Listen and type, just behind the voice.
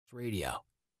Radio.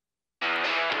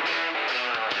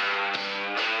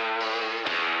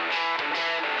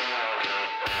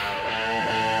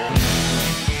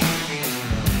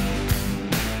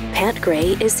 Pat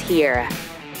Gray is here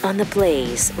on the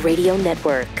Blaze Radio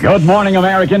Network. Good morning,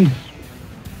 Americans.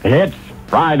 It's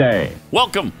Friday.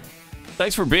 Welcome.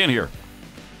 Thanks for being here.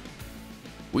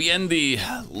 We end the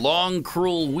long,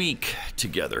 cruel week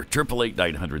together.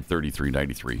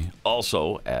 888-900-3393.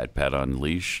 Also at Pat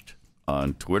Unleashed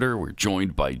on Twitter. We're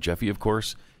joined by Jeffy, of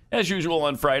course, as usual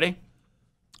on Friday.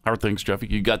 How are things, Jeffy?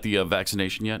 You got the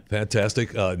vaccination yet?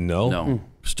 Fantastic. No. No,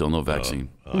 still no vaccine.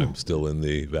 I'm still in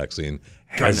the vaccine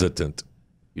hesitant.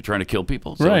 You trying to kill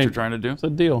people? Is that what you're trying to do? It's a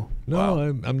deal. No,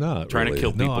 wow. I'm not. Trying really. to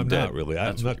kill people No, I'm dead. not really.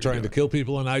 I'm not trying to kill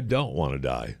people, and I don't want to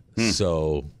die.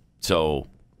 So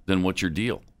then what's your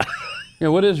deal? Yeah,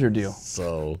 what is your deal?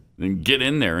 So then get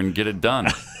in there and get it done.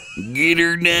 Get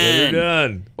her done. Get her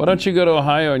done. Why don't you go to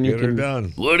Ohio and you Get her can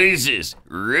done. What is this,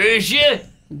 Russia?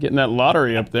 get in that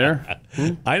lottery up there?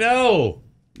 I know.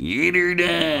 Get her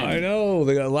done. I know.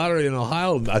 They got a lottery in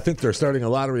Ohio. I think they're starting a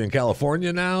lottery in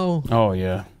California now. Oh,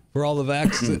 yeah. For all the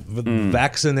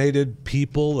vaccinated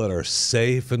people that are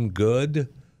safe and good.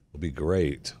 It'll be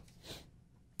great.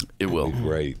 It will. It'll be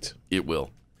great. It will.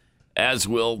 As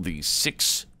will the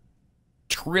 $6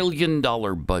 trillion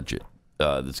budget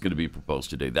that's going to be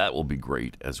proposed today. That will be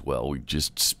great as well. We're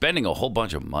just spending a whole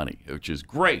bunch of money, which is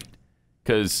great.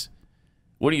 Because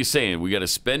what are you saying? We got to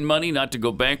spend money not to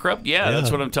go bankrupt? Yeah, that's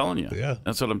what I'm telling you. Yeah.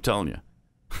 That's what I'm telling you.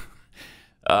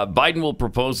 Biden will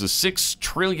propose a $6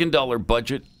 trillion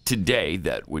budget today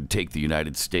that would take the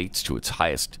United States to its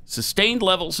highest sustained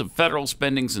levels of federal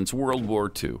spending since World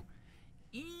War II.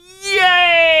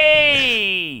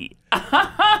 Yay!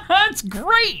 That's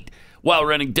great! While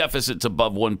running deficits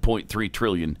above $1.3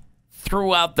 trillion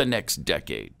throughout the next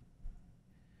decade.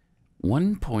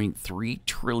 $1.3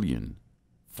 trillion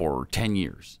for 10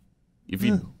 years. If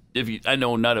you, I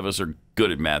know none of us are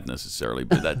good at math necessarily,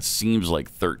 but that seems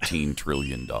like $13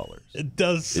 trillion. It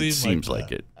does seem It seems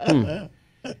like it.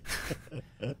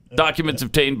 Documents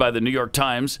obtained by the New York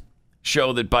Times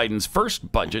show that Biden's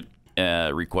first budget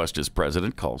request as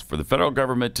president calls for the federal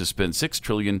government to spend $6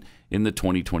 trillion in the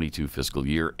 2022 fiscal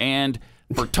year and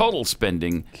for total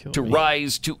spending to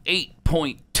rise to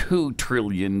 $8.2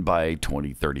 trillion by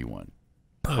 2031.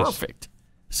 Perfect.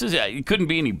 This is, it couldn't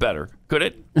be any better, could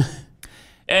it?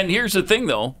 And here's the thing,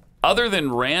 though. Other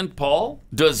than Rand Paul,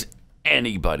 does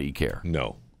anybody care?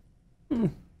 No.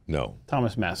 No.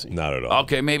 Thomas Massey. Not at all.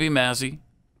 Okay, maybe Massey.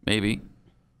 Maybe.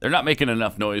 They're not making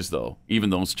enough noise, though, even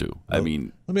those two. I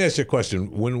mean, let me ask you a question.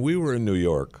 When we were in New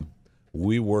York,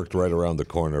 we worked right around the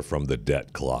corner from the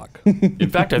debt clock.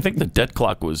 in fact, I think the debt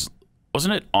clock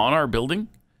wasn't it on our building?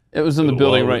 It was in the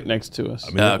building right next to us.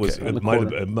 I mean, it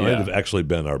might have actually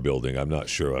been our building. I'm not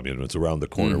sure. I mean, it's around the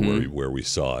corner where we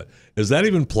saw it. Is that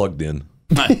even plugged in?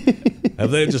 Have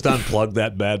they just unplugged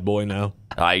that bad boy now?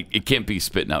 It can't be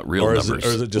spitting out real numbers. Or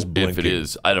is it just blinking? If it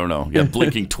is, I don't know. Yeah,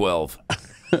 blinking 12.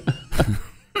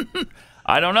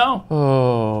 I don't know.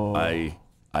 Oh.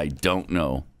 I don't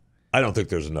know. I don't think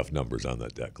there's enough numbers on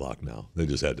that debt clock now. They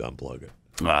just had to unplug it.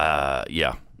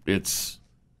 Yeah, it's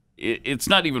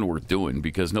not even worth doing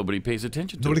because nobody pays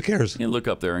attention to it. Nobody cares. You look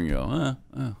up there and you go,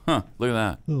 look at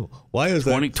that. Oh, why is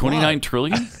that? 29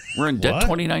 trillion? We're in debt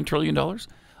What? $29 trillion?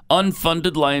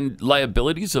 Unfunded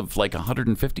liabilities of like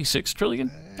 156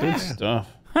 trillion? Good stuff.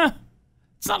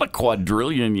 It's not a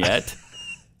quadrillion yet.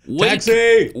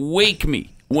 Taxi! Wake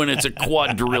me when it's a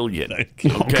quadrillion.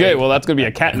 Okay, well, that's going to be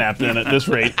a catnap then at this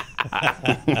rate.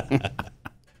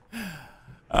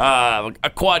 A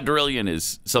quadrillion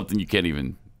is something you can't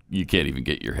even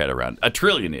get your head around. A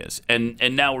trillion is, and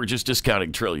now we're just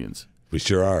discounting trillions. We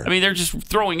sure are. I mean, they're just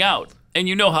throwing out, and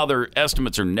you know how their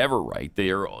estimates are never right.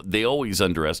 They always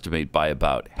underestimate by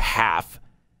about half.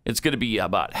 It's going to be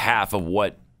about half of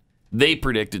what they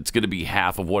predict. It's going to be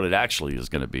half of what it actually is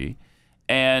going to be,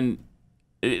 and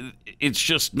it's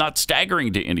just not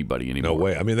staggering to anybody anymore. No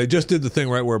way. I mean, they just did the thing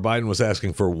right where Biden was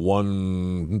asking for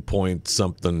 1 point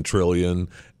something trillion,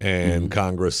 and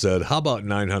Congress said, "How about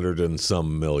 900 and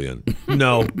some million?"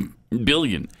 No.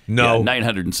 Billion. No. Yeah,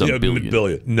 900 and some billion.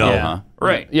 Billion. No. Yeah.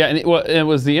 Right. Yeah, and it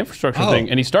was the infrastructure thing,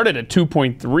 and he started at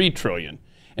 2.3 trillion.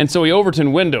 And so he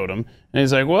Overton windowed him, and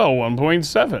he's like, well,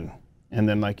 1.7. And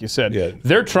then, like you said,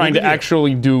 they're trying to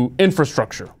actually do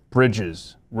infrastructure,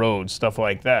 bridges, roads, stuff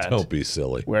like that. Don't be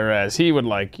silly. Whereas he would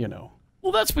like,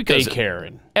 Well, that's because daycare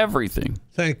and everything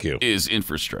Thank you. is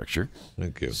infrastructure.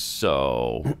 Thank you.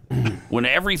 So when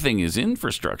everything is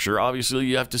infrastructure, obviously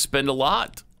you have to spend a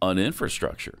lot on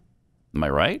infrastructure. Am I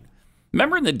right?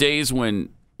 Remember in the days when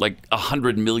like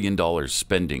 $100 million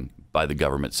spending by the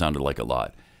government sounded like a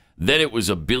lot. Then it was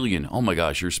 $1 billion. Oh my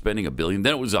gosh, you're spending $1 billion.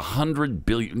 Then it was $100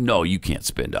 billion. No, you can't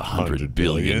spend $100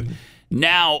 billion.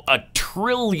 Now $1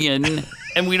 trillion,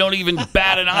 and we don't even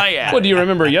bat an eye at it. Well, do you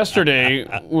remember yesterday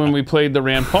when we played the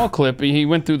Rand Paul clip? He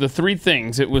went through the 3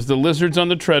 things. It was the lizards on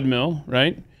the treadmill,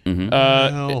 right?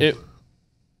 Mm-hmm.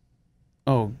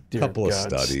 Oh, dear couple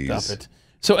God, of studies. Stop it.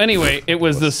 So anyway, it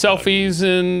was the selfies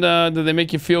and did they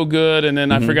make you feel good? And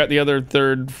then I forgot the other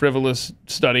third frivolous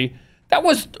study. That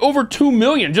was over $2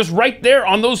 million just right there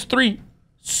on those 3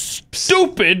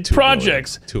 stupid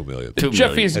projects. $2 million.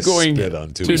 Jeffy's going to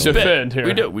defend here.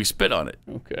 We do. We spit on it.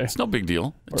 Okay. It's no big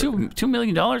deal. $2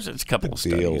 million? It's a couple of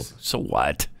studies. So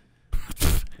what?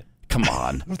 Come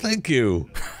on. Well, thank you.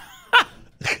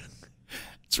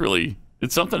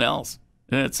 It's something else.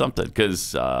 It's something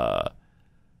because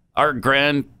our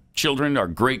grandchildren, our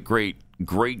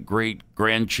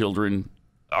great-great-great-great-grandchildren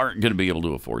aren't going to be able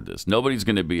to afford this. Nobody's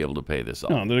going to be able to pay this off.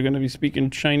 No, they're going to be speaking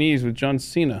Chinese with John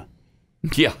Cena.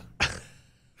 Yeah.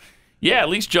 Yeah, at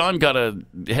least John got a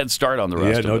head start on the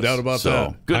rest of us. Yeah, no doubt about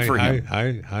that. Good for him.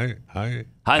 Hi.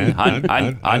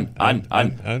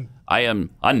 I am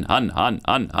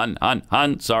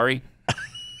sorry.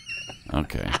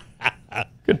 Okay.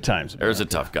 Good times. There's a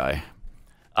tough guy.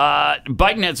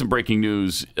 Biden had some breaking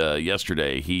news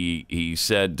yesterday. He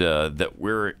said that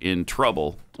we're in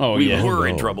trouble. We were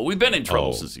in trouble. We've been in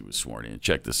trouble since he was sworn in.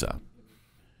 Check this out.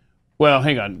 Well,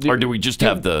 hang on. Or do we just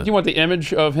have the... Do you want the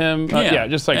image of him? Yeah,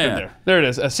 just like there. There it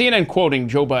is. CNN quoting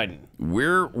Joe Biden.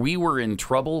 We were in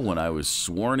trouble when I was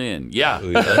sworn in. Yeah.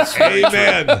 That's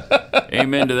Amen.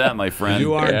 Amen to that, my friend.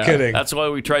 You aren't kidding. That's why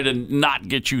we try to not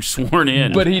get you sworn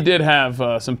in. But he did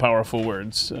have some powerful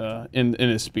words in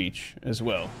his speech as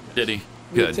well. Did he? Good.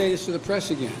 I'm going to say this to the press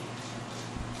again.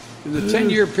 In the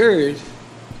 10-year period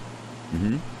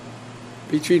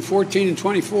between 14 and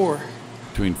 24...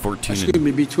 Between 14 excuse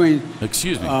me, between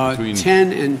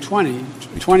 10 and 20,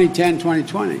 2010,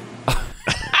 2020.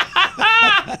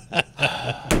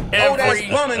 Every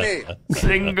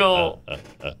single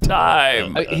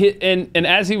time. And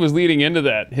as he was leading into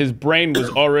that, his brain was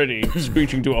already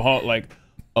screeching to a halt like,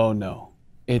 oh no,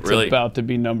 it's about to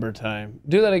be number time.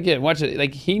 Do that again. Watch it.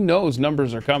 Like, he knows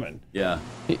numbers are coming. Yeah.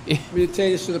 I'm going to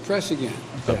say this to the press again.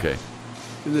 Okay.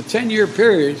 In the 10-year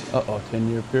period.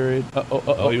 10-year period.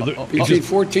 Between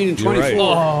 14 and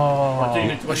 24.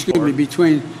 Right. Excuse me,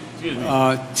 between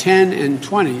 10 and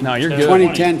 20. No, you're good.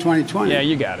 2010, 2020. Yeah,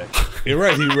 you got it. You're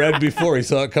right. He read before. He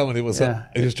saw it coming. He was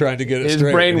trying to get it straight.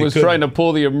 His brain was trying to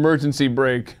pull the emergency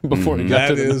brake before he got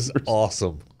to the numbers. That is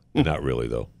awesome. Not really,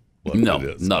 though. Well, no,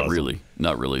 not awesome. Really.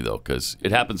 Not really, though, because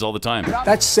it happens all the time.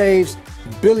 That saves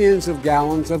billions of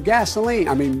gallons of gasoline.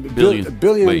 I mean, billions of...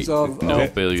 billions of... I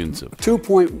think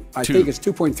it's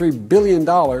 $2.3 billion.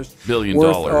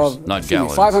 Worth of, not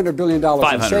gallons. $500 billion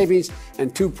in savings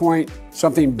and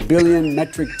 2-point-something billion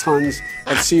metric tons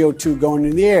of CO2 going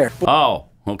in the air. Oh,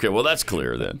 okay. Well, that's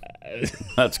clear then.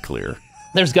 That's clear.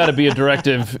 There's got to be a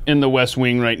directive in the West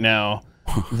Wing right now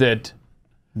that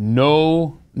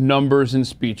no numbers in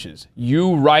speeches.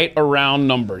 You write around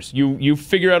numbers. You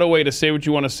figure out a way to say what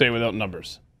you want to say without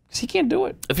numbers. Because he can't do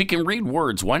it. If he can read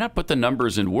words, why not put the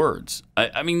numbers in words?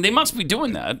 I mean, they must be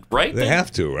doing that, right? They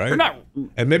have to, right? They're not...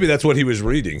 And maybe that's what he was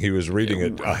reading. He was reading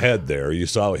it ahead there. You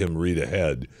saw him read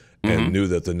ahead and knew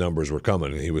that the numbers were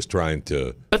coming, and he was trying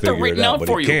to they're written it out, out but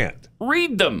for he you. Can't.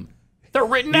 Read them. They're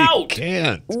written out. He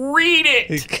can't. Read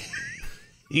it.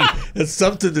 It's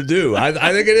something to do. I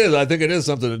think it is. I think it is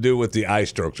something to do with the eye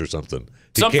strokes or something.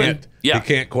 He can't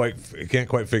quite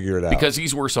figure it out because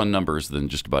he's worse on numbers than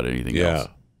just about anything else.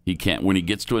 He can't. When he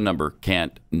gets to a number,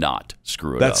 can't not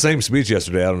screw it up. That same speech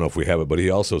yesterday. I don't know if we have it, but he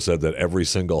also said that every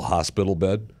single hospital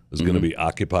bed is going to be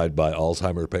occupied by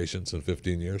Alzheimer's patients in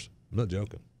 15 years. I'm not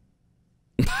joking.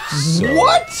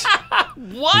 What?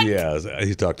 What? Yeah,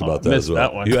 he talked about that as well.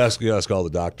 That one. You ask all the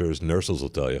doctors, nurses will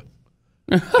tell you.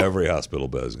 Every hospital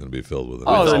bed is going to be filled with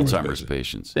Alzheimer's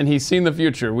patients. And he's seen the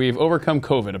future. We've overcome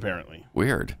COVID, apparently.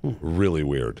 Weird. Really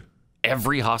weird.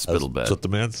 Every hospital bed. That's what the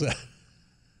man said. How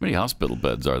many hospital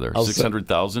beds are there?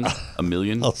 600,000? A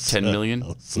million? 10 million?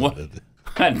 What?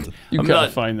 You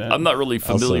gotta find that. I'm not really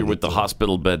familiar with the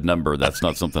hospital bed number. That's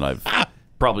not something I've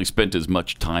probably spent as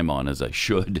much time on as I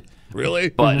should. Really?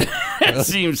 But it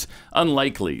seems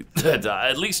unlikely.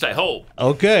 At least I hope.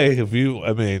 Okay, if you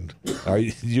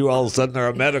all of a sudden are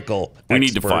a medical We need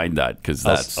expert. to find that because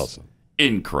that's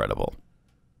incredible.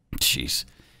 Jeez.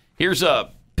 Here's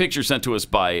a picture sent to us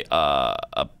by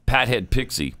a Pathead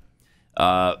Pixie.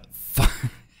 It's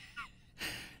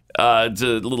a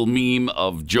little meme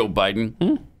of Joe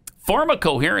Biden. Form a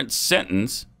coherent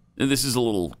sentence. And this is a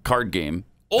little card game.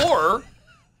 Or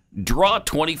draw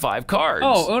 25 cards.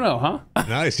 Oh, Uno, huh?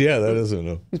 Nice. Yeah, that is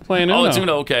Uno. He's playing Uno. Oh, it's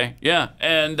Uno. Okay. Yeah.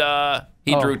 And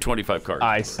he drew 25 cards.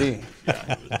 I see.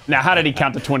 Now, how did he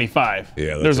count to 25? Yeah,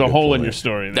 that's There's a a good hole in point. your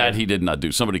story there. That he did not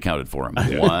do. Somebody counted for him.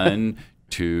 1,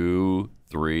 2,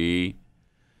 3.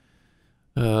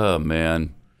 Oh,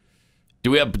 man.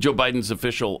 Do we have Joe Biden's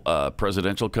official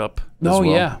presidential cup as well?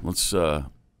 Yeah. Let's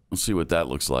see what that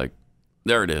looks like.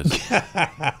 There it is.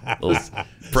 Little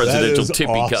presidential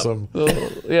tippy awesome. cup.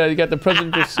 Yeah, you got the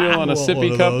presidential seal on a want one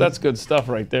sippy of cup. those. That's good stuff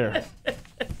right there. I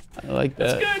like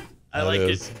that. That's good. I like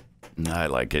it. I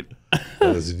like it.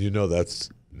 That's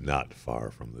not far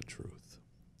from the truth.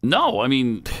 No, I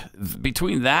mean,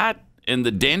 between that and the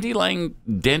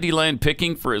dandelion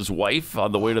picking for his wife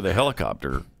on the way to the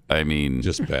helicopter, I mean,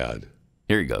 Just bad.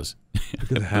 here he goes. Look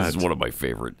at that. This is one of my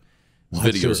favorite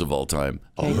videos of all time.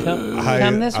 Okay,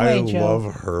 come this way, Joe. I love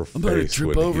her gonna face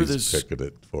trip when over he's this. picking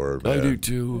it for her. I man. do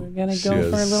too. We're gonna She go has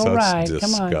for a little such ride.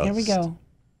 Come on, here we disgust. go.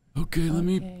 Okay, let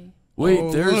me. Wait,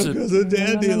 Oh, there's look, a. there's a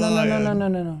dandelion.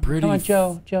 No. Pretty Come on,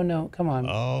 Joe, no, come on.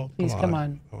 Oh, Please, come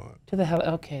on. To the hell.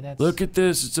 Okay, that's. Look at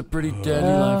this. It's a pretty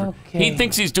dandelion. Okay. He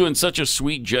thinks he's doing such a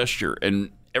sweet gesture,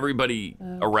 and everybody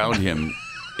around him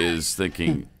is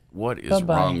thinking, "What is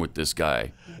Bye-bye. wrong with this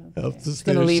guy?" Helps us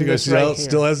gonna finish. leave She this goes, right still, here.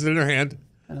 still has it in her hand.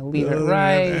 Gonna leave it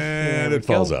right. And There it we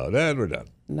falls go. out. And we're done.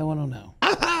 No one will know.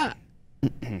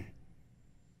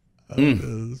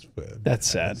 That's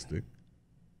sad. Fantastic.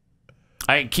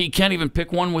 He can't even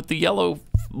pick one with the yellow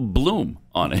bloom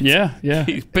on it. Yeah.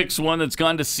 He picks one that's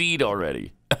gone to seed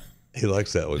already. He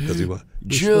likes that one because he wants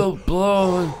Jill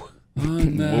blowing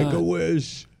on make a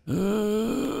wish.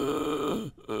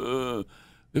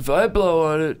 if I blow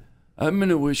on it, I'm going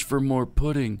to wish for more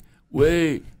pudding.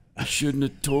 Wait, I shouldn't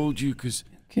have told you because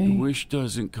Okay. the wish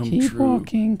doesn't come Keep true.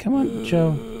 walking. Come on,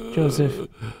 Joseph,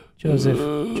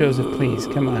 please,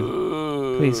 come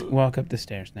on. Please walk up the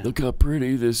stairs now. Look how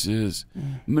pretty this is.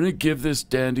 I'm going to give this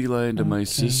dandelion to my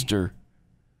sister.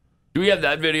 Do we have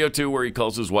that video, too, where he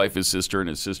calls his wife his sister and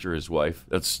his sister his wife?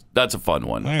 That's a fun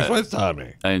one. I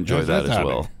enjoy that as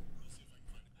well.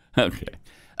 Okay.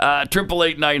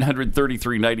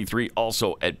 888-933-93,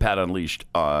 also at Pat Unleashed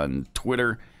on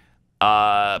Twitter.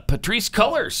 Patrisse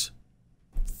Cullors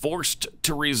forced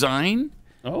to resign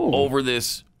over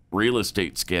this real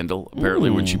estate scandal,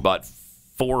 apparently when she bought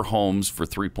 4 homes for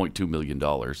 $3.2 million.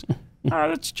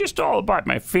 It's just all about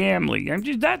my family.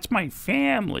 That's my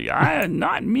family.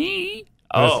 Not me.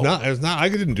 It's not. I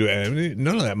didn't do it.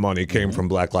 None of that money came from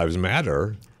Black Lives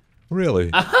Matter.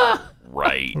 Really?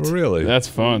 Right. Really? That's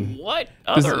fun. What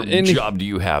other job do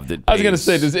you have that pays? I was going to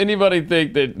say, does anybody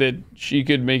think that she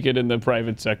could make it in the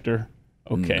private sector?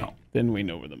 Okay. No. Then we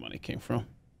know where the money came from.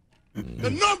 The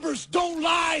numbers don't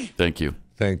lie. Thank you.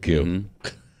 Thank you.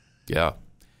 Yeah.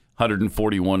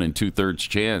 141 2/3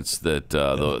 chance that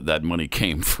that money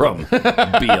came from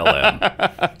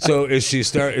BLM. So is she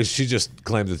just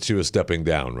claimed that she was stepping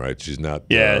down, right? She's not.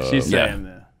 Yeah, she's saying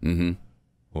that. Mm-hmm.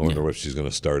 I wonder if she's going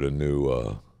to start a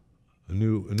new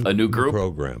group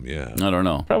program. Yeah. I don't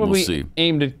know. Probably We'll see.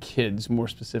 aimed at kids more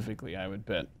specifically, I would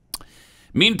bet.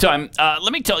 Meantime,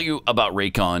 let me tell you about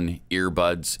Raycon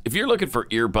earbuds. If you're looking for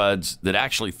earbuds that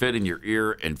actually fit in your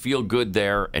ear and feel good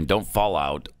there and don't fall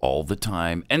out all the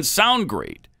time and sound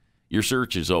great, your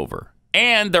search is over.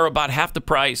 And they're about half the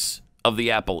price of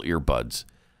the Apple earbuds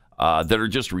that are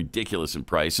just ridiculous in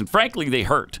price. And frankly, they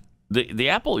hurt. The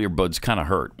Apple earbuds kind of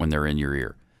hurt when they're in your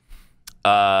ear.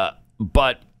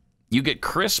 But you get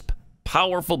crisp,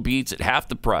 powerful beats at half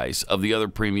the price of the other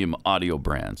premium audio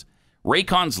brands.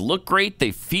 Raycons look great. They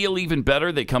feel even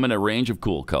better. They come in a range of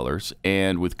cool colors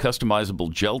and with customizable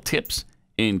gel tips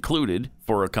included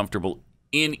for a comfortable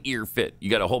in-ear fit. You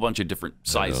got a whole bunch of different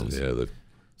sizes.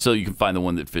 So you can find the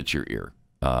one that fits your ear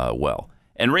well.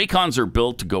 And Raycons are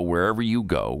built to go wherever you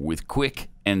go with quick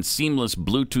and seamless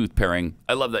Bluetooth pairing.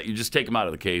 I love that. You just take them out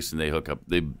of the case and they hook up.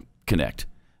 They connect.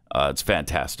 It's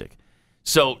fantastic.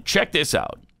 So check this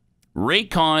out.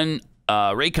 Raycon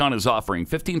is offering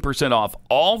 15% off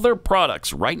all their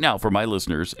products right now for my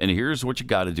listeners, and here's what you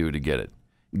got to do to get it.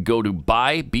 Go to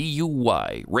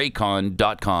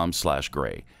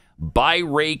buyraycon.com/gray.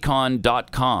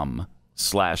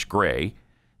 Buyraycon.com/gray.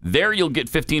 There you'll get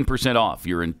 15% off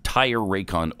your entire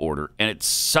Raycon order, and it's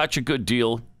such a good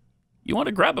deal. You want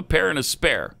to grab a pair and a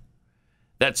spare.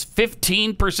 That's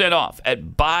 15% off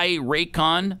at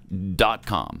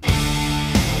buyraycon.com.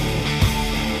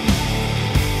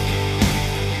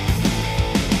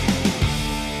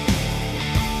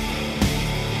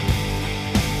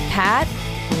 Pat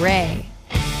Gray.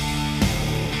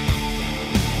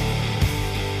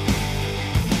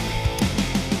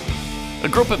 A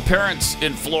group of parents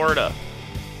in Florida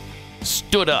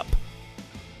stood up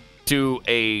to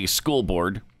a school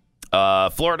board.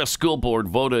 Florida school board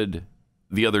voted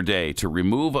the other day to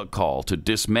remove a call to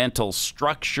dismantle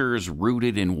structures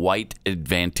rooted in white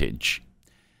advantage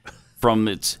from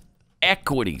its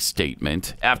equity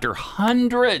statement after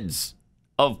hundreds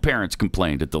of parents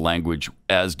complained at the language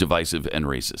as divisive and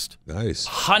racist. Nice.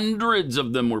 Hundreds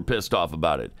of them were pissed off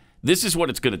about it. This is what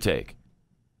it's going to take.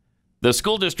 The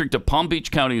school district of Palm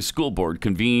Beach County School Board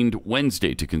convened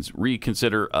Wednesday to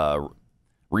reconsider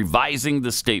revising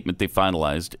the statement they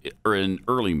finalized in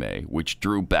early May, which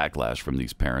drew backlash from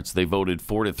these parents. They voted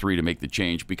 4-3 to make the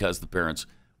change because the parents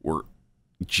were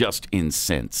just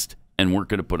incensed and weren't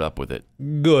going to put up with it.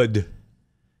 Good.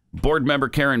 Board member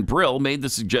Karen Brill made the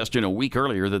suggestion a week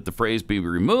earlier that the phrase be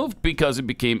removed because it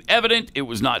became evident it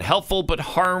was not helpful but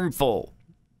harmful.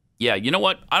 Yeah, you know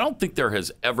what? I don't think there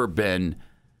has ever been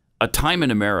a time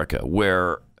in America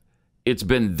where it's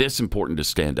been this important to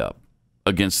stand up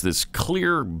against this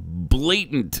clear,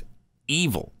 blatant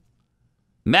evil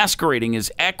masquerading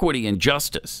as equity and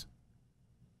justice.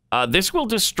 This will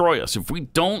destroy us if we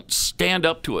don't stand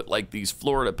up to it like these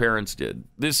Florida parents did.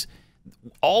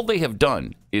 All they have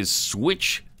done is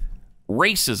switch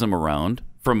racism around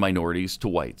from minorities to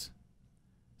whites.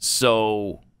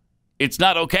 So it's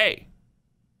not okay.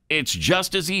 It's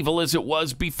just as evil as it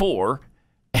was before,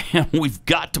 and we've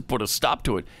got to put a stop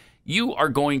to it. You're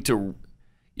going to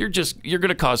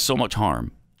cause so much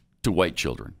harm to white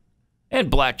children and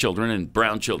black children and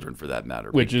brown children for that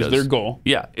matter. Which is their goal.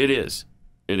 Yeah, it is.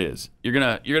 It is. You're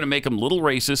gonna make them little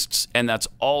racists, and that's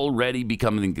already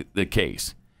becoming the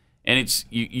case. And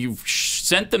you've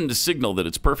sent them the signal that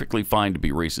it's perfectly fine to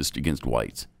be racist against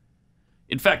whites.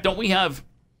 In fact, don't we have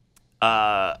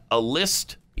a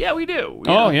list? Yeah, we do.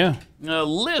 Yeah. A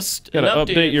list. Got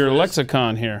to update your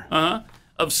lexicon here.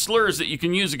 Of slurs that you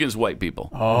can use against white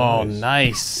people. Oh,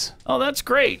 nice. Oh, that's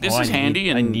great. This is handy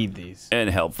and I need these. And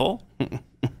helpful.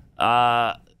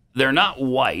 They're not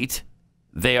white.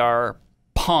 They are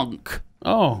punk.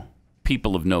 Oh.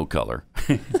 People of no color.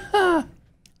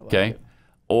 Okay.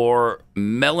 Or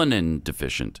melanin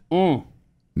deficient.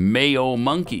 Mayo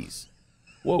monkeys.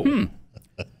 Whoa.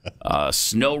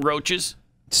 Snow roaches.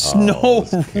 Snow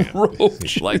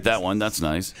roach. Like that one. That's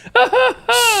nice.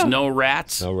 Snow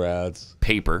rats. Snow rats.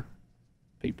 Paper.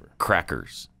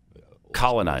 Crackers.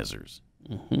 Colonizers.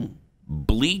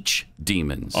 Bleach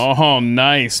demons. Oh,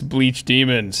 nice. Bleach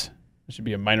demons. That should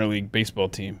be a minor league baseball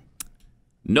team.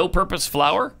 No purpose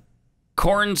flour.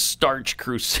 Cornstarch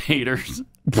crusaders.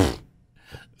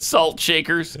 Salt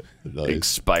shakers. Nice.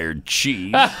 Expired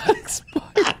cheese.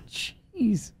 Expired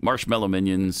cheese. Marshmallow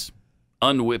minions.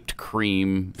 Unwhipped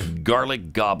cream.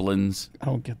 Garlic goblins. I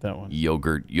don't get that one.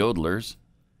 Yogurt yodelers.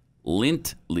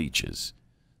 Lint leeches.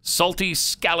 Salty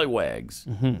scallywags.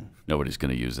 Nobody's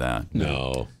going to use that.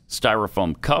 No.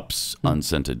 Styrofoam cups.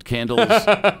 Unscented candles.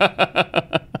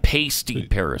 Pasty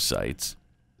parasites.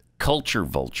 Culture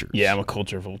vultures. Yeah, I'm a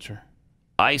culture vulture.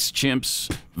 Ice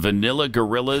chimps. Vanilla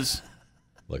gorillas.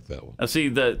 Like that one. I see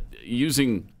that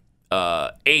using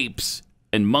apes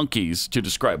and monkeys to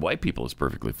describe white people is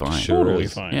perfectly fine. Totally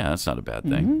fine. Yeah, that's not a bad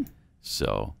thing.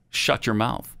 So shut your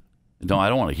mouth. No, I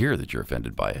don't want to hear that you're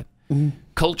offended by it.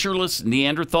 Cultureless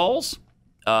Neanderthals.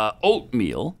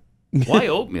 Oatmeal. Why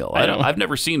oatmeal? I've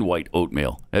never seen white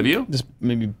oatmeal. Have you? Just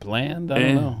maybe bland? I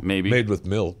don't know. Maybe. Made with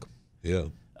milk. Yeah.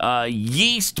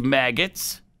 Yeast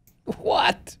maggots.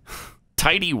 What?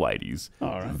 Tidy whiteys.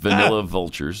 All right. Vanilla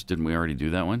vultures. Didn't we already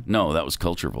do that one? No, that was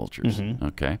culture vultures.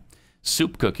 Okay.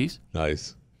 Soup cookies.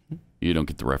 Nice. You don't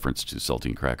get the reference to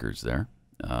saltine crackers there.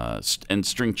 And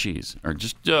string cheese are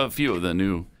just a few of the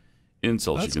new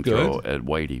insults That's you can good. throw at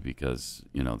whitey because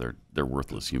they're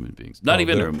worthless human beings.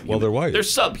 They're white. They're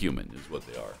subhuman, is what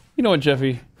they are. You know what,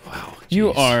 Jeffy? Wow,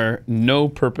 you are no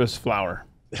purpose flour.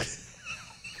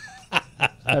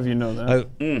 Have you know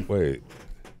that? Wait.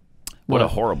 What a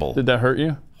horrible. Did that hurt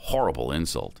you? Horrible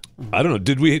insult. I don't know.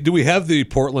 Did we have the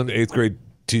Portland 8th grade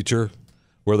teacher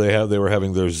where they were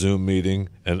having their Zoom meeting,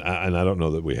 and I don't know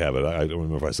that we have it. I don't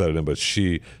remember if I said it in, but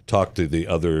she talked to the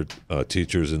other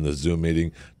teachers in the Zoom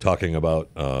meeting, talking about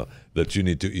that you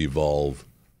need to evolve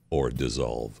or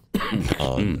dissolve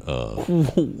on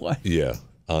what? Yeah,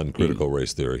 on critical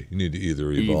race theory. You need to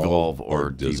either evolve or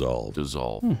dissolve.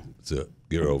 Dissolve. That's it.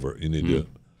 Get over it. You need to.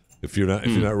 If you're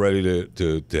not ready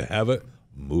to have it,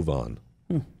 move on.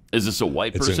 Is this a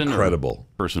white It's person incredible.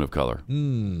 or person of color?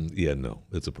 Yeah, no,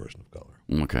 it's a person of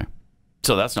color. Okay.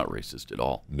 So that's not racist at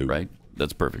all, No. right?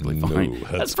 That's perfectly No, fine.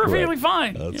 that's perfectly correct.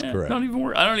 fine. That's Yeah, correct. Don't even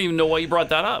worry. I don't even know why you brought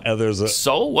that up.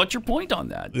 So what's your point on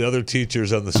that? The other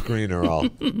teachers on the screen are all.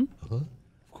 Of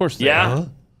course they are.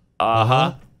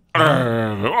 Yeah.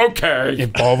 Okay.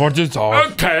 Evolve or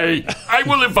dissolve. Okay. I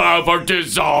will evolve or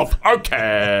dissolve.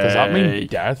 Okay. Does that mean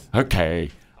death?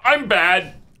 Okay. I'm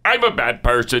bad. I'm a bad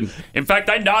person. In fact,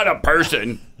 I'm not a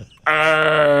person.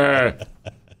 I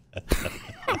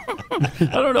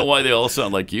don't know why they all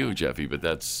sound like you, Jeffy, but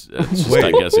that's just,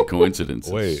 I guess, a coincidence.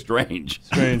 Wait. It's strange.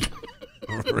 Strange.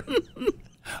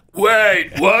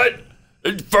 Wait, what?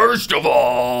 First of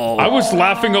all, I was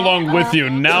laughing along with you.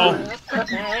 Now,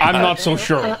 I'm not so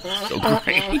sure. So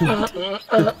great.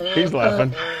 He's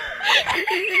laughing.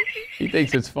 He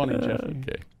thinks it's funny, Jeffy.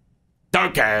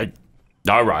 Okay.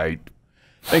 All right.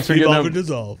 Thanks for getting up.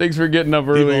 Thanks for getting up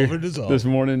early this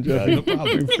morning, Jeffy. No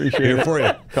problem. We appreciate Here it for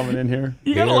you. coming in here.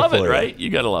 You gotta love it, right?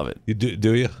 You gotta love it. You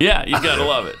do you? Yeah, you gotta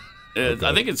love it.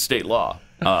 I think it's state law.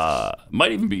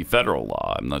 Might even be federal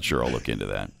law. I'm not sure. I'll look into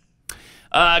that.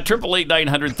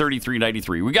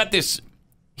 888-900-3393. We got this.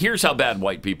 Here's how bad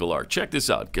white people are. Check this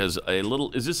out. Because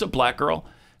is this a black girl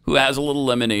who has a little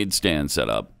lemonade stand set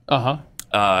up?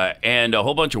 And a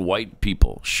whole bunch of white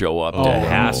people show up to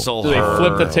hassle her. Do they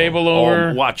flip the table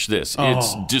over? Watch this.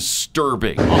 It's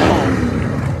disturbing.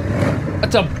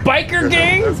 That's a biker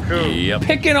gang? That's cool. Yep.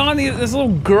 Picking on this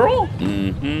little girl?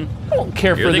 Mm-hmm. I don't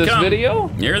care for this video.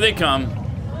 Here they come.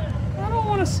 I don't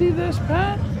want to see this,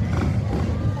 Pat.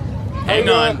 Hang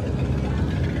on.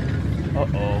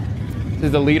 Uh-oh.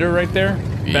 Is the leader right there?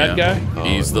 Bad guy?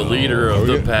 He's the leader of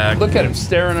the pack. Look at him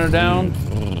staring her down.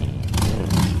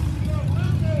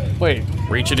 Wait.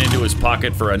 Reaching into his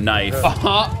pocket for a knife.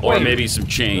 Or Wait. maybe some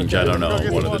change. I don't know.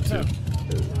 One of the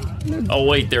two. Oh,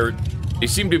 wait. They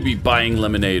seem to be buying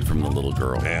lemonade from the little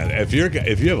girl. Man, if you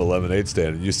have a lemonade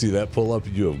stand and you see that pull up,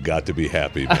 you have got to be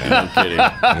happy, man. No kidding.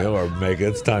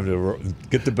 It's time to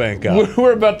get the bank out.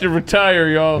 We're about to retire,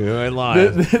 y'all. You ain't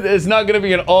lying. It's not going to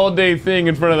be an all-day thing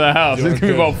in front of the house. It's going to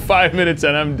be about 5 minutes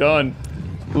and I'm done.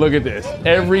 Look at this.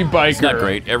 Every biker. It's not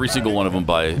great. Every single one of them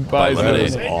buy That lemonade.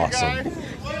 is awesome.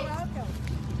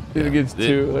 It gets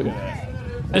two. Look at that.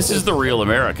 This is the real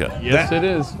America. Yes, it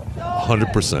is.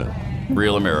 100%.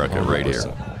 Real America right here.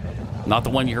 Not the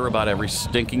one you hear about every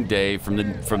stinking day from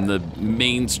the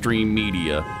mainstream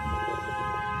media.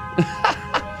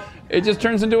 It just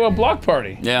turns into a block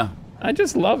party. Yeah. I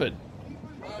just love it.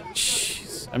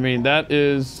 Jeez. I mean, that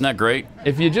is not great.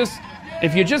 If you just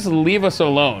leave us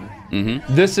alone,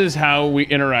 this is how we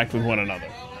interact with one another.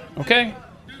 Okay?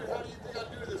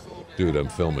 Dude, I'm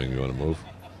filming. You want to move?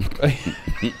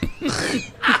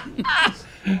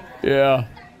 Yeah.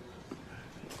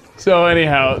 So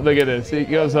anyhow, look at this. He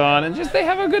goes on and they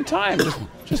have a good time,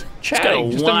 just chatting,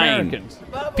 just Americans.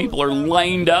 People are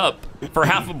lined up for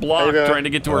half a block trying to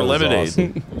get to our lemonade.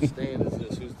 Awesome. Who's the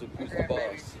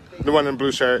boss? The one in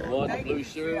blue shirt. The one in blue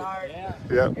shirt. Yeah.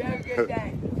 Yep.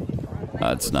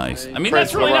 That's nice. I mean,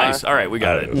 that's really nice. All right, we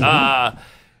got it.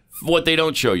 What they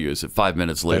don't show you is that 5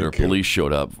 minutes later, police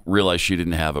showed up, realized she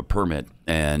didn't have a permit,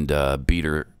 and beat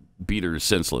her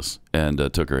senseless, and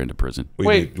took her into prison.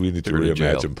 We need to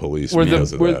reimagine police were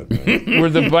because of that. Were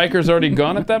the bikers already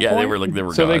gone at that point? Yeah, they were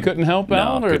so gone. they couldn't help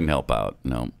out? No, couldn't help out.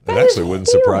 No. It actually wouldn't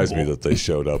surprise me that they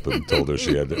showed up and told her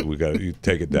we got to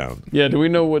take it down. Yeah, do we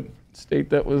know what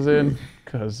state that was in?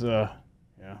 Because,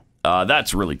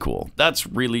 that's really cool. That's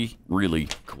really, really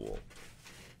cool.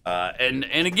 And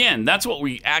again, that's what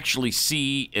we actually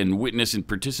see and witness and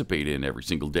participate in every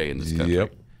single day in this country.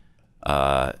 Yep.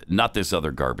 Not this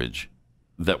other garbage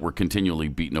that we're continually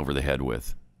beaten over the head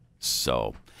with.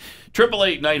 So,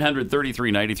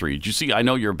 888-900-3393. Did you see? I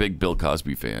know you're a big Bill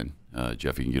Cosby fan,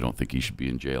 Jeffy. You don't think he should be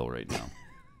in jail right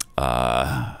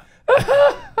now.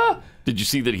 Did you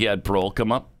see that he had parole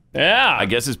come up? Yeah. I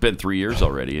guess it's been 3 years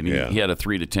already, and he had a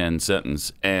 3 to 10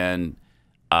 sentence, and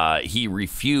he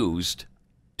refused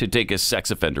to take a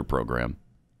sex offender program,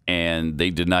 and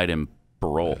they denied him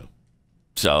parole. Yeah.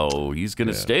 So he's going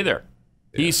to stay there.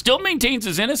 Yeah. He still maintains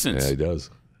his innocence. Yeah, he does.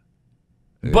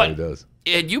 But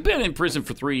had you been in prison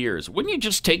for 3 years, wouldn't you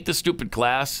just take the stupid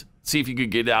class, see if you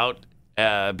could get out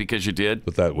because you did?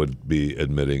 But that would be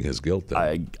admitting his guilt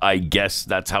then. I guess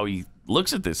that's how he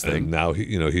looks at this thing. And now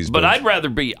he's. But I'd rather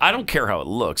be. I don't care how it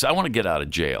looks. I want to get out of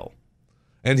jail.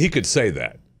 And he could say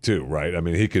that too, right? I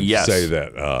mean, he could say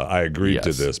that I agreed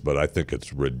to this, but I think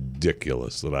it's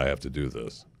ridiculous that I have to do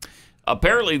this.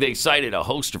 Apparently, they cited a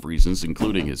host of reasons,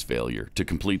 including his failure to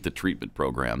complete the treatment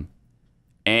program,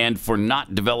 and for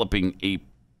not developing a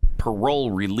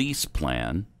parole release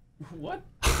plan. What?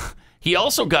 He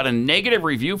also got a negative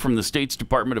review from the state's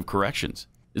Department of Corrections.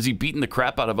 Is he beating the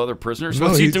crap out of other prisoners? No,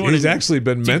 What's he doing? He's actually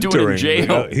been mentoring. In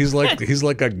jail? He's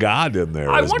like a god in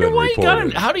there. I wonder why he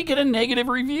got how do you get a negative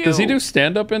review? Does he do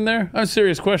stand up in there? A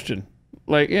serious question.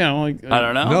 Like, you know, like I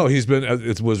don't know. No, he's been.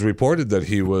 It was reported that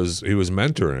he was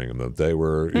mentoring him. That they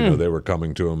were, they were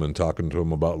coming to him and talking to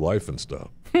him about life and stuff.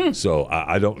 So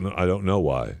I don't know. I don't know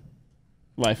why.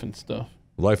 Life and stuff.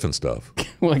 Life and stuff.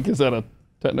 Like, is that a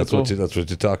technical? That's what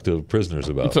you talk to prisoners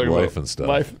about. Life and stuff.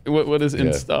 Life. What is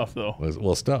in stuff though?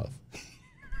 Well, stuff.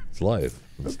 It's life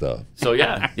and stuff. So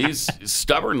yeah, he's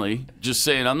stubbornly just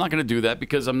saying, I'm not going to do that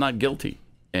because I'm not guilty.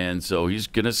 And so he's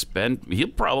going to he'll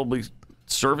probably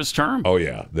serve his term. Oh,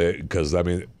 yeah. Because, I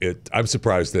mean, I'm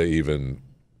surprised they even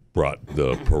brought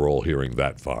the parole hearing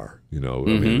that far. I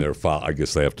mean, I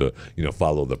guess they have to,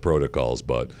 follow the protocols,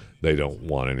 but they don't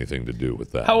want anything to do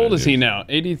with that. How old is he now?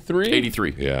 83?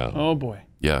 83. Yeah. Oh, boy.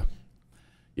 Yeah.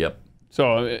 Yep.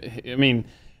 So, I mean,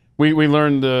 we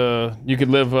learned you could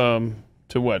live...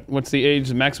 to what? What's the age,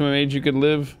 the maximum age you could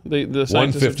live? The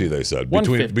 150, they said.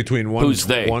 Between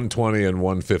 120 and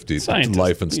 150, scientists,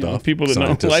 life and stuff. People that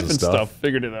know life and stuff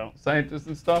figured it out. Scientists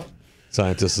and stuff.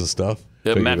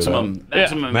 Yeah,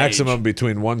 maximum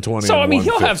between 120 so, and 150. I mean,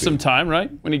 he'll have some time,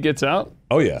 right, when he gets out?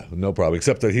 Oh, yeah, no problem.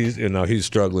 Except that he's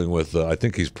struggling with, I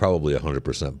think he's probably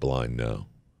 100% blind now.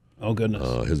 Oh,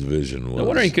 goodness. His vision was no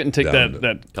wonder he couldn't take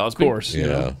that Cosby course.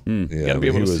 Yeah. You got to be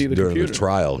able to see the during computer. the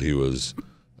trial, he was...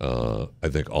 I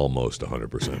think almost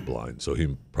 100% blind, so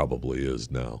he probably is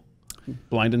now.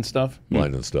 Blind and stuff?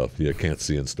 Blind and stuff, yeah, can't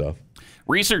see and stuff.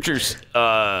 Researchers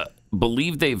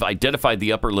believe they've identified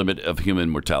the upper limit of human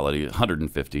mortality,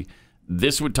 150.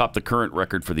 This would top the current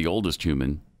record for the oldest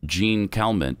human, Jean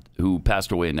Calment, who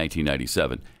passed away in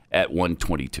 1997 at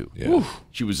 122. Yeah.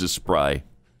 She was a spry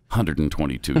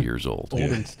 122 years old. Old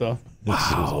and stuff. Wow.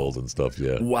 It was old and stuff,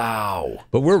 yeah. Wow.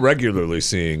 But we're regularly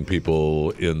seeing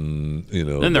people in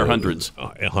their hundreds.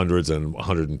 Hundreds and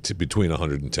between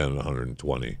 110 and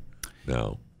 120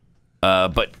 now.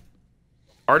 But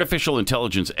artificial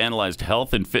intelligence analyzed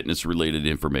health and fitness related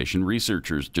information.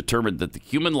 Researchers determined that the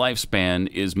human lifespan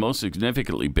is most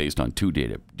significantly based on two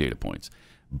data points: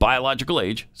 biological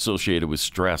age associated with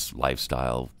stress,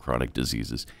 lifestyle, chronic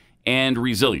diseases, and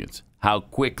resilience, how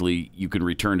quickly you can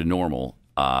return to normal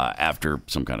after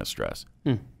some kind of stress.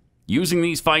 Using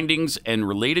these findings and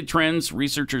related trends,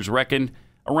 researchers reckon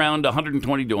around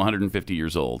 120 to 150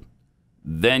 years old,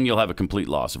 then you'll have a complete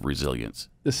loss of resilience.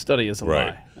 This study is a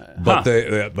lie.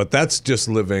 But that's just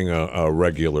living a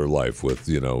regular life with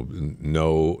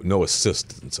no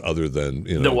assistance other than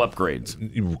no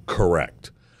upgrades. Correct.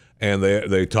 And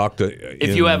they talked to.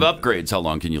 If you have upgrades, how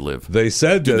long can you live? They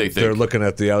said that they're looking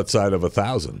at the outside of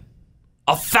 1,000.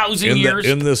 1,000 years?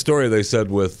 In this story, they said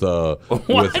with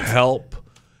help,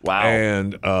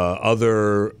 and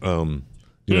other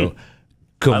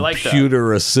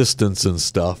computer assistance and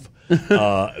stuff,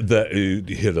 that it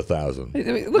hit 1,000.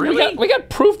 Look, we got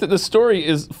proof that the story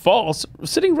is false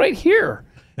sitting right here.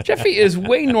 Jeffy is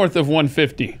way north of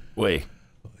 150. Way.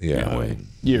 Yeah.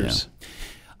 Years.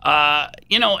 Yeah.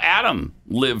 Adam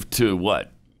lived to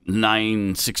what?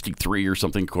 963 or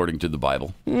something, according to the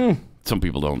Bible. Some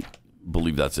people don't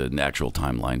believe that's an actual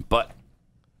timeline, but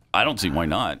I don't see why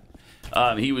not.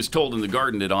 He was told in the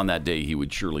garden that on that day he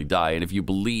would surely die, and if you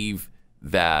believe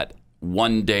that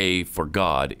one day for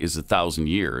God is 1,000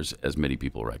 years, as many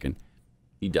people reckon,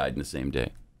 he died in the same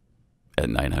day at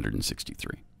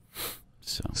 963.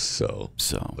 So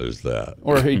there's that.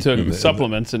 Or he took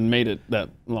supplements and made it that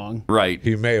long. Right.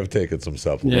 He may have taken some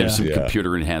supplements. Some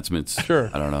computer enhancements. Sure.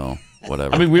 I don't know.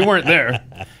 Whatever. I mean, we weren't there.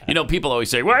 People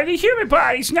always say, well, the human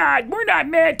body's we're not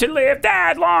meant to live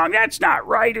that long. That's not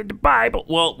right in the Bible.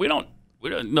 Well, we don't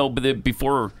know, but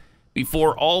before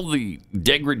all the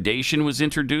degradation was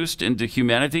introduced into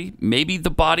humanity, maybe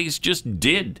the bodies just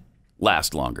did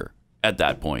last longer at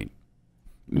that point.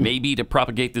 Maybe to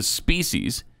propagate the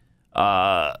species,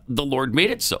 the Lord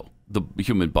made it so the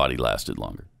human body lasted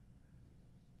longer.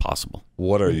 Possible.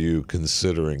 What are you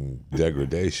considering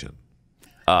degradation?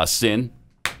 Sin,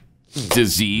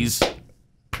 disease.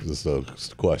 Just a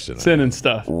question. Sin and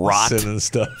stuff. Rot. Sin and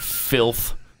stuff.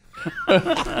 Filth.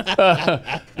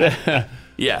 Yeah,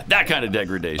 that kind of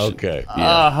degradation. Okay. Yeah.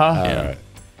 All right.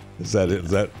 Is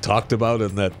that talked about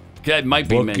in that It might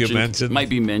be book mentioned. you mentioned? Might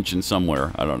be mentioned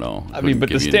somewhere. I don't know. I mean, but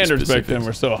the standards back then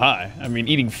were so high. I mean,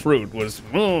 eating fruit was,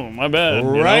 my bad.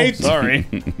 Right? Sorry.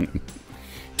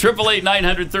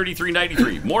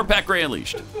 888-900-3393. More Pat Gray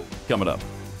Unleashed coming up.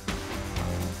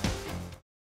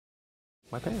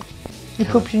 My pants. You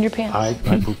pooped in your pants.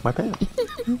 I pooped my pants.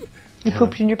 You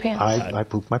pooped in your pants. I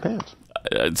pooped my pants.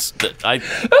 It's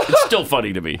still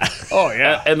funny to me. Oh,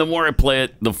 yeah. And the more I play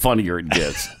it, the funnier it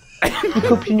gets. You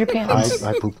pooped in your pants.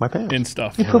 I pooped my pants. In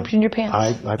stuff. You pooped in your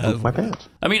pants. I pooped my pants.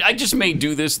 I mean, I just may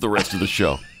do this the rest of the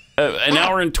show. An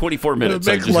hour and 24 minutes.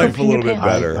 It makes life a little bit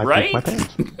better. Right?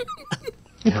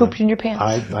 You pooped in your pants.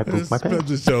 I pooped my pants.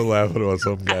 Just so laughing about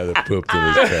some guy that pooped in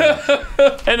his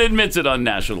pants. And admits it on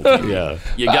national TV. Yeah.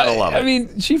 You gotta love it. I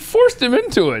mean, she forced him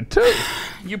into it, too.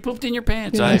 You pooped in your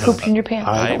pants. You pooped in your pants.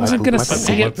 I wasn't going to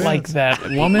say it like that,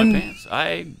 woman.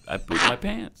 I pooped my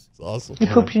pants. It's awesome. You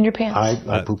pooped in your pants.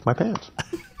 I pooped my pants.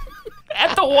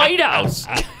 At the White House.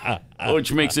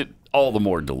 Which makes it all the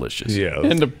more delicious. Yeah.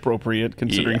 And appropriate,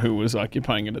 considering who was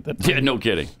occupying it at that time. Yeah, no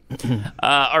kidding.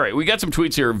 All right, we got some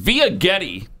tweets here. Via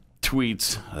Getty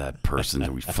tweets, that person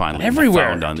that we finally everywhere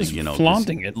found on the,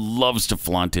 flaunting it. Loves to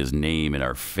flaunt his name in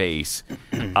our face.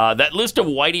 That list of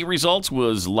Whitey results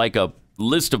was like a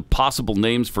list of possible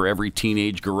names for every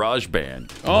teenage garage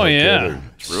band. Oh, yeah.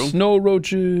 True. Snow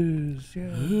roaches.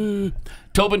 Yeah.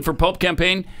 Tobin for Pope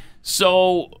campaign.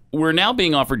 So we're now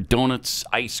being offered donuts,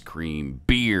 ice cream,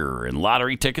 beer, and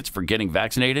lottery tickets for getting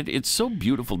vaccinated. It's so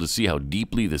beautiful to see how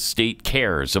deeply the state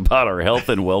cares about our health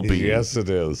and well-being. Yes, it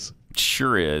is. It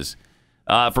sure is.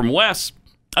 From Wes,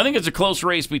 I think it's a close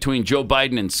race between Joe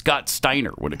Biden and Scott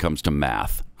Steiner when it comes to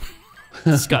math.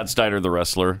 Scott Steiner, the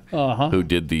wrestler, who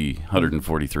did the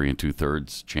 143 and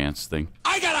 2/3 chance thing.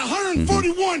 I got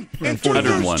 141 and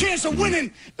 2/3 chance of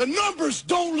winning. The numbers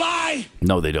don't lie.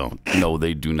 No, they don't. No,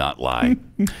 they do not lie.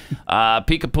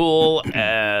 Peekapool,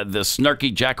 the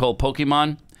snarky jackhole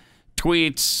Pokemon,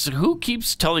 tweets, who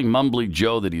keeps telling Mumbly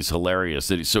Joe that he's hilarious,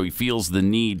 so he feels the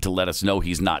need to let us know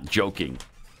he's not joking?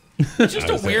 It's just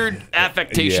a weird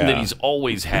affectation that he's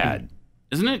always had,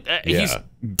 isn't it? He's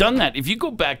done that. If you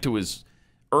go back to his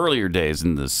earlier days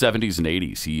in the 70s and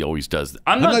 80s, he always does that.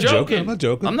 I'm not joking. I'm not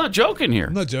joking. I'm not joking here.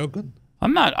 I'm not joking.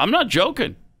 I'm not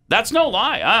joking. That's no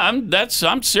lie.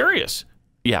 I'm serious.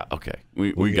 Yeah, okay.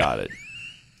 We got it.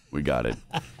 We got it.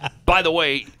 By the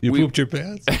way, you pooped your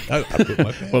pants? I pooped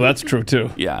my pants. Well, that's true, too.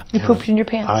 Yeah. You pooped in your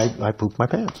pants. I pooped my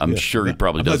pants. I'm sure he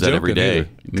probably does that every day.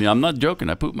 I'm not joking.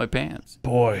 I poop my pants.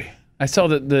 Boy, I saw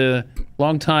that the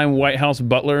longtime White House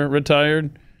butler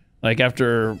retired, like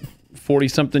after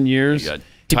 40-something years. He got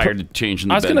tired of changing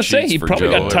the I was going to say, he probably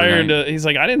got tired. He's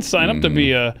like, I didn't sign up to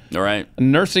be a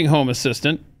nursing home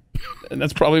assistant. And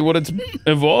that's probably what it's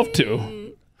evolved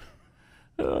to.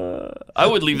 I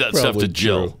would leave that stuff to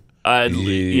Jill.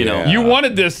 You know, you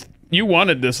wanted this. You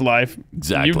wanted this life.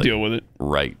 Exactly. You deal with it.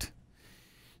 Right.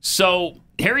 So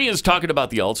here he is talking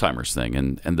about the Alzheimer's thing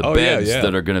and the beds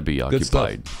that are going to be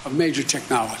occupied. Of major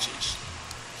technologies.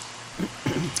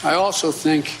 I also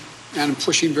think, and I'm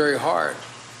pushing very hard,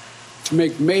 to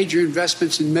make major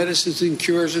investments in medicines and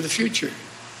cures of the future.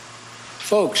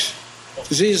 Folks,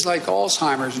 diseases like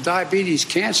Alzheimer's, diabetes,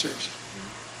 cancers,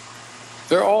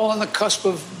 they're all on the cusp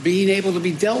of being able to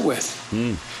be dealt with.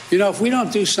 You know, if we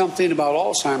don't do something about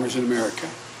Alzheimer's in America,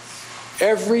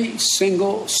 every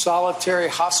single solitary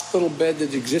hospital bed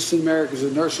that exists in America, as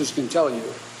the nurses can tell you,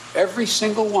 every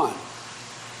single one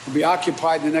will be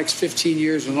occupied in the next 15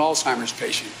 years with an Alzheimer's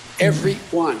patient. Every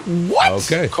one. What?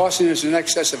 Okay. Costing us in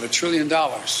excess of $1 trillion.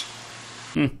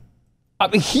 I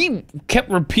mean, he kept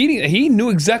repeating it. He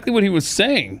knew exactly what he was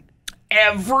saying.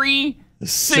 Every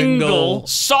single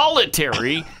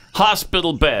solitary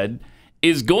hospital bed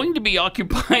is going to be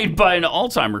occupied by an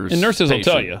Alzheimer's And nurses patient.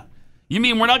 will tell you. You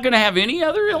mean we're not going to have any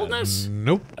other illness?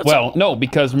 Nope. No,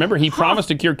 because remember, he promised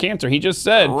to cure cancer. He just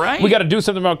said, Right. we got to do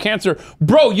something about cancer.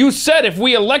 Bro, you said if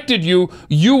we elected you,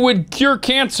 you would cure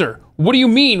cancer. What do you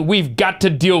mean we've got to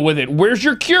deal with it? Where's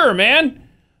your cure, man?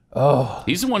 Oh.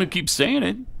 He's the one who keeps saying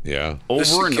it. Yeah. Over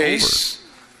This is a and case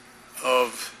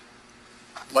of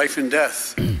life and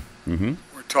death. Mm-hmm.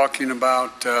 We're talking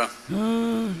about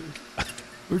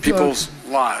people's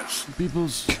lives.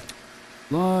 People's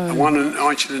I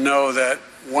want you to know that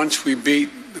once we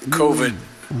beat COVID,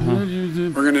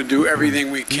 we're going to do everything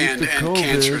we can to end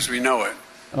cancer as we know it.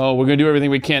 Oh, we're going to do everything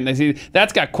we can. Now, see,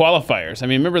 that's got qualifiers. I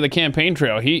mean, remember the campaign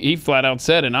trail? He flat out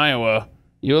said in Iowa,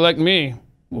 you elect me,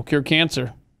 we'll cure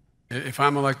cancer. If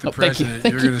I'm elected thank you, president,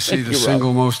 thank you're you, going to see thank the you, Rob.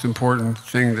 single most important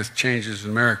thing that changes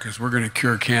in America is we're going to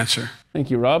cure cancer.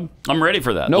 Thank you, Rob. I'm ready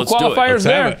for that. No Let's do it. qualifiers Let's have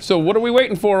there. it. So what are we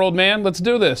waiting for, old man? Let's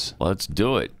do this. Let's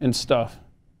do it. And stuff.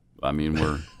 I mean,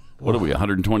 what are we,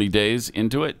 120 days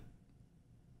into it?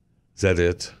 Is that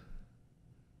it?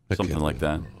 Something like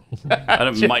that.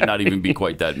 It might not even be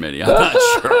quite that many. I'm not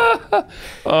sure.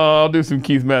 I'll do some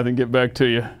Keith math and get back to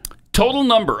you. Total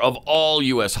number of all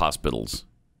U.S. hospitals,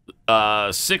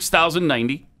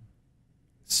 6,090.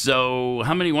 So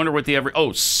how many, wonder what the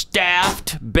average,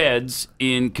 staffed beds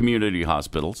in community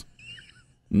hospitals,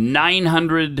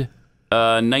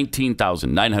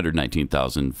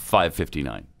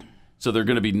 919,559. So there are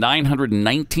going to be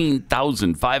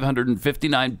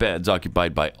 919,559 beds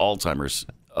occupied by Alzheimer's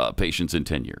patients in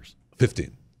 10 years?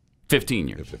 15. 15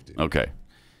 years. 15. Okay.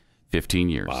 15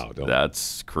 years. Wow.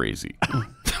 That's crazy.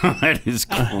 That is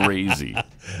crazy.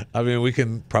 I mean, we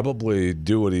can probably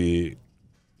do what he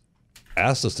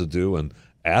asked us to do and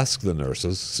ask the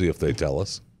nurses, see if they tell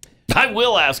us. I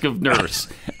will ask a nurse.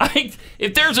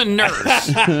 If there's a nurse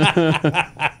listening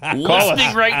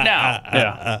right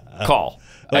now, call.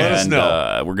 Let us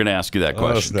know. We're going to ask you that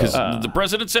question because the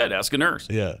president said ask a nurse.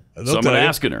 Yeah. So I'm going to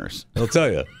ask a nurse. They'll tell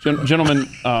you. Gentlemen,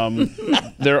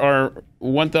 there are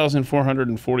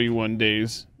 1,441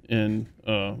 days in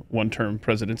one-term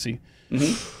presidency.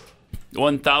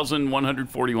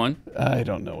 1,141? I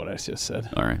don't know what I just said.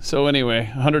 All right. So anyway,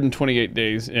 128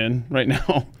 days in right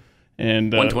now.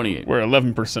 And 128. We're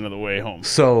 11% of the way home.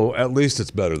 So at least it's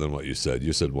better than what you said.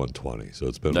 You said 120, so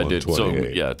it's been 128. So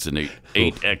yeah, it's an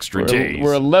eight extra days.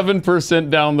 We're 11%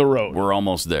 down the road. We're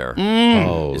almost there.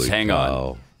 Holy hang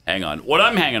cow. on. What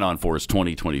I'm hanging on for is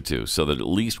 2022, so that at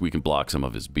least we can block some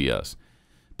of his BS.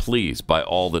 Please, by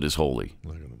all that is holy.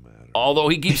 Not gonna matter. Although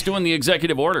he keeps doing the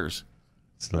executive orders.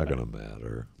 It's not gonna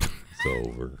matter. It's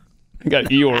over. I got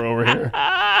Eeyore over here.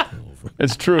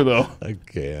 It's true, though. I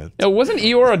can't. Yeah, wasn't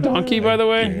Eeyore a donkey, by the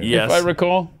way? Yes. If I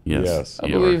recall? Yes. I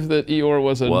believe that Eeyore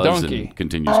was a donkey. And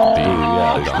continues to be.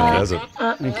 Yeah, he hasn't.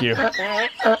 Thank you.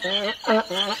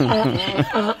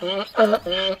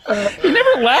 He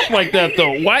never laughed like that,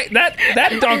 though. Why?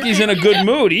 That donkey's in a good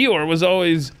mood. Eeyore was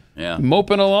always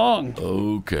moping along.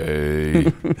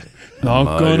 Okay.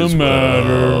 Not gonna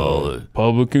matter.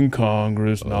 Republican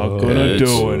Congress, not gonna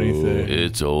do anything.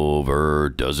 It's over.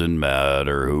 Doesn't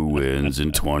matter who wins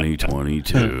in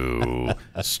 2022.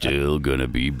 Still gonna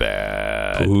be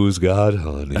bad. Who's got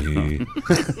honey?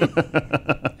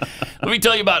 Let me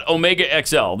tell you about Omega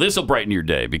XL. This will brighten your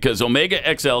day because Omega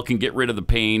XL can get rid of the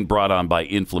pain brought on by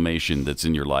inflammation that's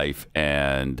in your life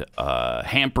and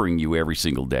hampering you every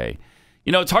single day.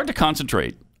 You know, it's hard to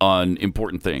concentrate on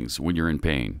important things when you're in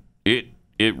pain. It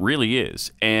really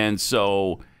is. And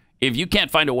so if you can't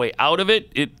find a way out of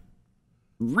it, it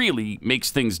really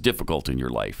makes things difficult in your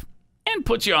life and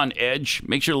puts you on edge,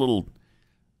 makes you a little,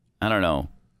 I don't know,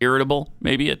 irritable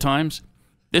maybe at times.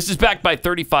 This is backed by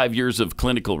 35 years of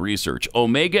clinical research.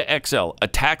 Omega XL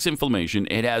attacks inflammation.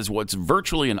 It has what's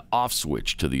virtually an off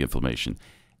switch to the inflammation.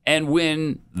 And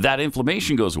when that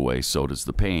inflammation goes away, so does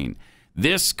the pain.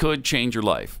 This could change your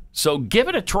life. So give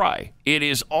it a try. It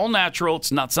is all natural. It's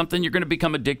not something you're going to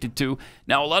become addicted to.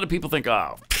 Now, a lot of people think,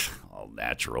 all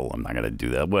natural. I'm not going to do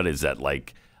that. What is that,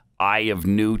 like eye of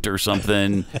newt or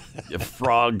something? A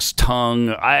frog's tongue?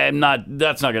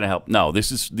 That's not going to help. No, this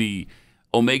is the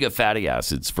omega fatty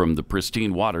acids from the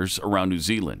pristine waters around New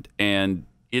Zealand. And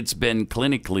it's been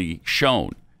clinically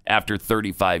shown after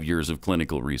 35 years of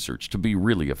clinical research to be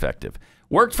really effective.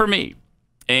 Worked for me.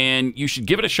 And you should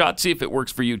give it a shot, see if it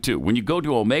works for you too. When you go to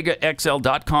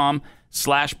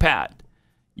omegaxl.com/Pat,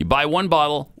 you buy one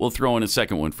bottle, we'll throw in a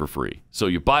second one for free. So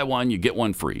you buy one, you get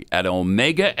one free at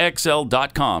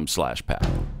omegaxl.com/Pat.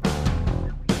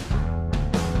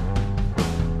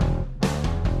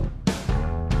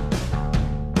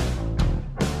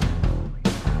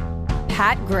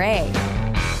 Pat Gray.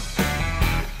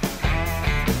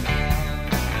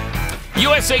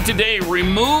 USA Today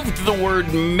removed the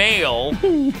word male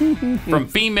from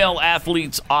female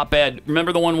athletes op-ed.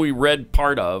 Remember the one we read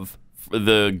part of?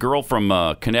 The girl from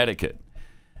Connecticut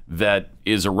that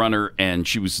is a runner, and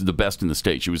she was the best in the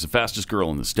state. She was the fastest girl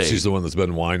in the state. She's the one that's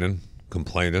been whining,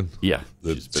 complaining. Yeah,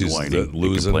 she's been whining,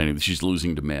 complaining that she's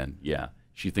losing to men. Yeah,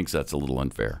 she thinks that's a little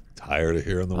unfair. Tired of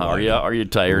hearing the whining. Are you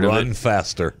tired of it? Run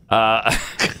faster.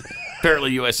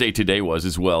 Apparently, USA Today was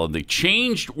as well, and they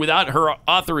changed, without her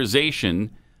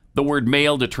authorization, the word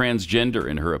male to transgender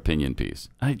in her opinion piece.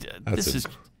 This is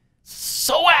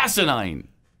so asinine.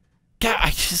 God, I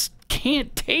just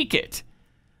can't take it.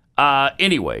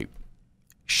 Anyway,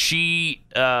 she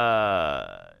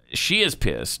is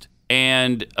pissed,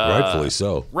 and rightfully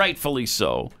so. Rightfully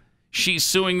so. She's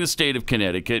suing the state of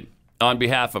Connecticut on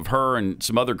behalf of her and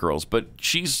some other girls, but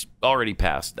she's already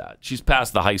past that. She's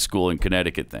past the high school in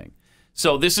Connecticut thing.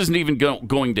 So this isn't even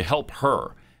going to help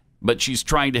her, but she's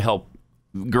trying to help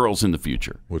girls in the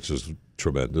future. Which is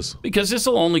tremendous. Because this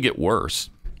will only get worse.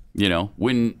 You know,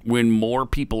 when more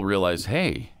people realize,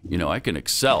 hey, you know, I can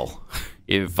excel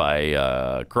if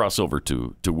I cross over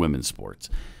to women's sports.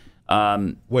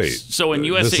 Wait. So in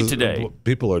USA Today,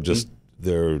 people are just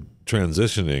they're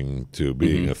transitioning to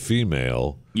being a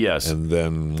female. Yes. And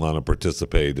then want to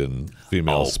participate in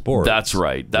female sports. That's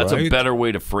right. That's a better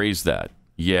way to phrase that.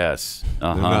 Yes.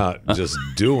 They're not just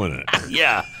doing it.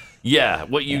 Yeah.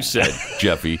 What you said,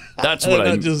 Jeffy. That's what I'm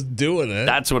not just doing it.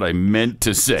 That's what I meant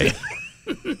to say.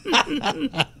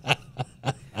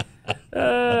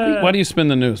 Why do you spin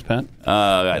the news, Pat?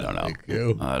 I don't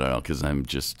know. I don't know, because I'm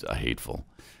just hateful.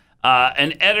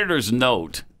 An editor's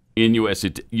note in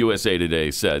USA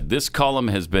Today said, this column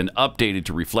has been updated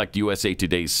to reflect USA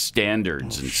Today's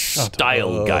standards and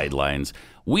style guidelines.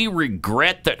 We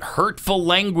regret that hurtful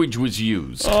language was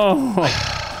used.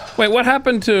 Oh. Wait, what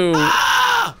happened to...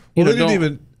 Well, they didn't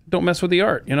even... Don't mess with the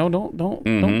art. You know,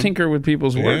 don't tinker with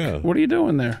people's work. What are you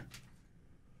doing there?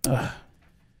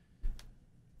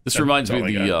 This reminds me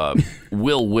of the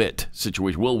Will Witt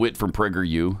situation. Will Witt from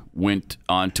PragerU went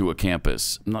onto a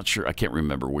campus. I'm not sure. I can't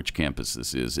remember which campus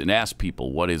this is, and asked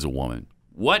people, what is a woman?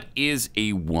 What is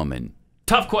a woman?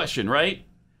 Tough question, right?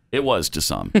 It was to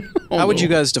some. How would you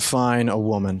guys define a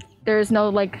woman? There's no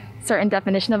like certain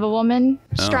definition of a woman.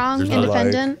 Strong,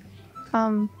 independent,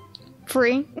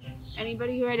 free.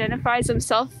 Anybody who identifies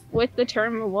himself with the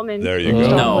term a woman. There you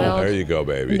go. No. There you go,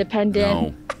 baby. Independent.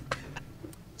 No.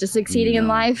 Just succeeding in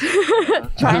life.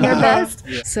 Trying their best.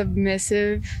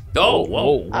 Submissive. Oh,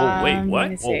 whoa, wait, what?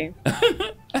 Let me see.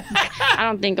 I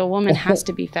don't think a woman has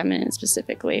to be feminine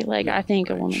specifically. Like, I think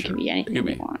a woman can be anything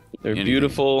they want. They're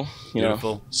beautiful, you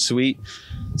know, sweet,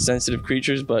 sensitive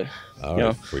creatures, but, you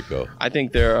know, I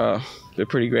think they're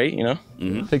pretty great, you know?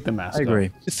 Take the mask I agree.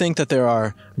 Do you think that there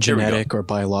are genetic or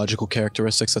biological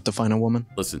characteristics that define a woman?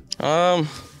 Listen. Oh,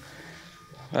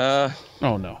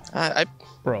 no.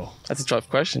 Bro. That's a tough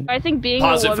question. I think being a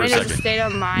woman is a state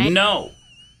of mind. No.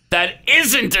 That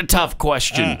isn't a tough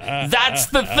question. That's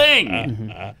the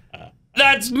thing.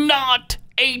 That's not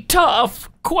a tough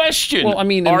question. Well, I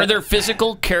mean, are there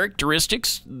physical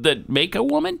characteristics that make a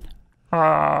woman?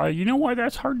 You know why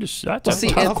that's hard to... That's a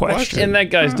tough question. In that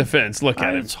guy's defense, look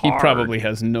at him. He probably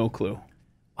has no clue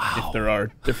if there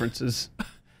are differences.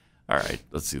 All right,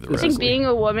 let's see the I rest. think being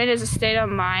a woman is a state of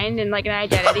mind and like an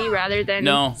identity rather than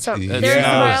there's a Yes.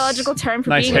 biological term for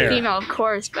Nice being hair. a female, of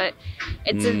course, but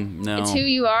it's it's who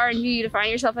you are and who you define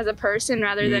yourself as a person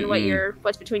rather than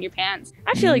what's between your pants.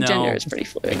 I feel like gender is pretty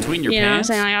fluid. Between your you know pants?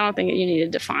 what I'm saying? Like, I don't think you need to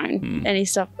define any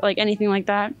stuff, like anything like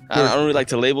that. I don't really like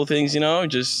to label things, you know,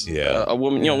 just a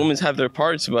woman, you know, women have their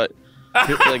parts, but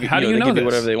like, How do you they know can be this?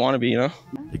 whatever they want to be, you know?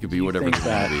 They could be whatever they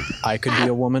want to be. I could be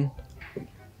a woman.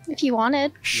 If you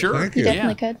wanted. Sure. You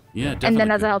definitely could. Yeah, And then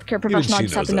as a healthcare professional, I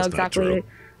just have to know exactly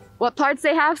what parts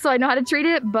they have so I know how to treat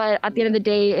it. But at the end of the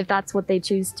day, if that's what they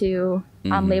choose to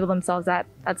label themselves at,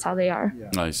 that's how they are.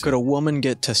 Nice. Could a woman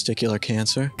get testicular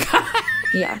cancer?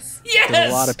 Yes.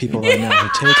 There's a lot of people right now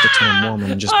who take the term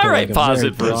woman and just All put right, like a pause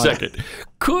very it for a broad- second.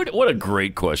 What a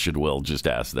great question Will just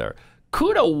asked there.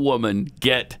 Could a woman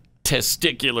get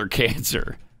testicular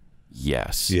cancer?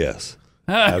 Yes. Yes.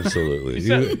 Absolutely.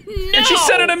 And she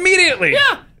said it immediately.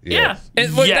 Yeah.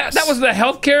 And look, that was the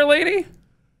healthcare lady?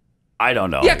 I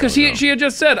don't know. Yeah, because she had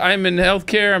just said, I'm in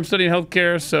healthcare, I'm studying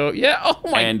healthcare, so yeah, oh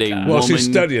my God. Well, she's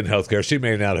studying healthcare. She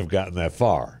may not have gotten that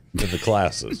far in the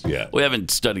classes yet. We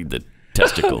haven't studied the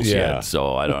testicles yet,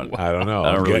 so I don't know.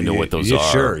 I don't really know what those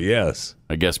are. Sure, yes.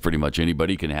 I guess pretty much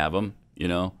anybody can have them, you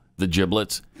know, the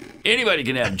giblets. Anybody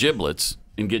can have giblets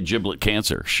and get giblet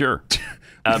cancer, sure.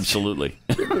 Absolutely.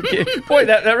 Boy,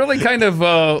 that really kind of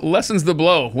lessens the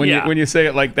blow when you say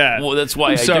it like that. Well, that's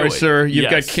why I'm sorry, do it. sir.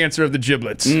 You've Yes. got cancer of the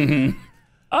giblets. Mm-hmm.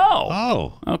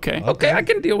 Oh. Okay. Okay, I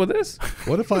can deal with this.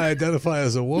 What if I identify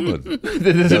as a woman?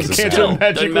 Does the cancer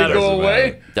magically go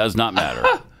away? Does not matter.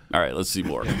 All right, let's see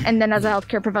more. And then as a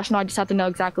healthcare professional, I just have to know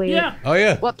exactly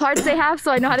Oh, what parts they have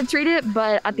so I know how to treat it.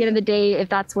 But at the end of the day, if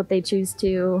that's what they choose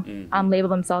to label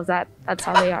themselves at, that's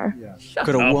how they are.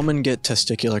 Could a woman get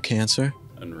testicular cancer?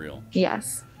 Unreal.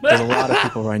 Yes. There's a lot of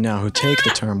people right now who take the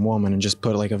term woman and just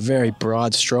put like a very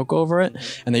broad stroke over it,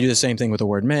 and they do the same thing with the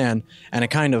word man, and it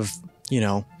kind of, you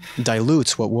know,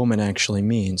 dilutes what woman actually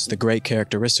means. The great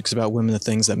characteristics about women, the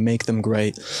things that make them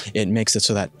great, it makes it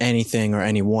so that anything or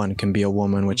anyone can be a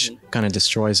woman, which kind of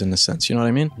destroys in a sense. You know what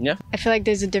I mean? Yeah. I feel like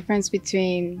there's a difference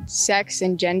between sex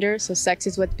and gender. So sex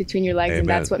is what's between your legs, and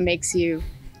that's what makes you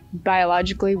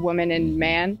biologically woman and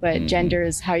man, but gender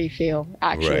is how you feel,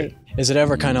 actually. Right. Is it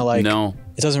ever kind of like, no,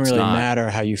 it doesn't really not. matter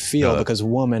how you feel because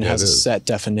woman has a set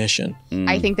definition.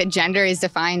 I think that gender is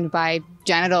defined by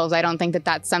genitals. I don't think that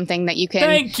that's something that you can,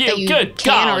 Thank you. that you Good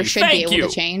can golly, or should thank be able you. to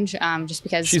change, just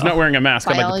because She's not wearing a mask,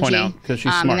 I'd like to point biology, out, because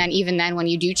she's smart. And then even then, when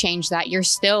you do change that, you're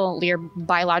still, your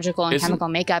biological and Isn't chemical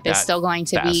makeup is that still going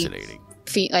to fascinating?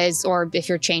 be or if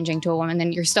you're changing to a woman,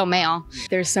 then you're still male.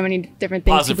 There's so many different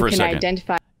things Pause it for people a can second.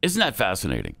 identify. Isn't that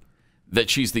fascinating? That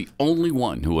she's the only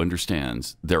one who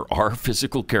understands there are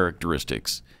physical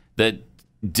characteristics that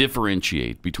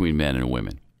differentiate between men and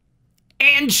women.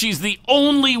 And she's the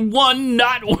only one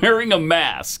not wearing a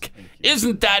mask.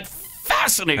 Isn't that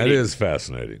fascinating. It is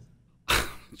fascinating.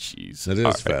 Jeez. It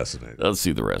is fascinating. Let's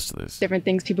see the rest of this. Different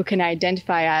things people can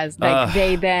identify as, like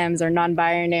they, thems, or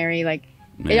non-binary. Like,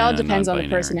 it all depends on the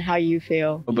person and how you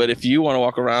feel. But if you want to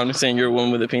walk around saying you're a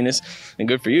woman with a penis, then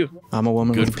good for you. I'm a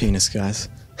woman with a penis, guys.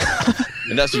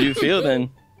 If that's what you feel, then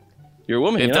you're a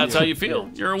woman. If that's how you feel,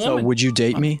 you're a woman. So would you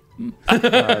date me?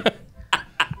 That's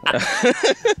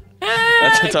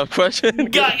a tough question.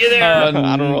 Got you there. I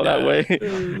don't roll that way.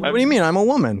 What do you mean? I'm a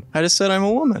woman. I just said I'm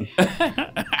a woman.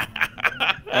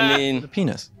 I mean, the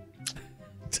penis.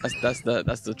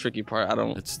 That's the tricky part. I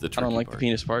don't like the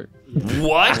penis part.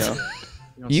 What? You know?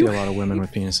 You don't see a lot of women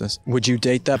with penises. Would you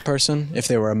date that person if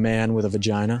they were a man with a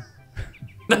vagina?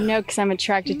 No, because I'm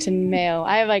attracted to male.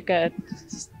 I have like a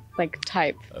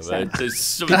type. So.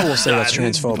 People will say that's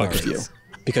transphobic of you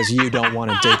because you don't want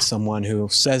to date someone who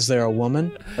says they're a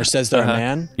woman or says they're a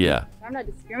man. Yeah. I'm not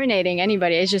discriminating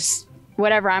anybody. It's just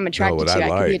whatever I'm attracted to.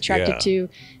 I could be attracted to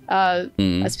a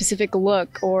specific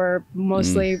look, or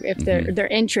mostly if their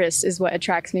interest is what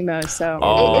attracts me most. So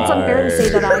it's unfair to say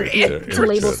that to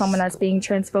label someone as being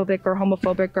transphobic or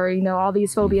homophobic or all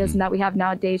these phobias and that we have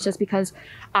nowadays, just because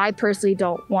I personally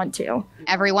don't want to.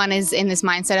 Everyone is in this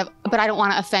mindset of, but I don't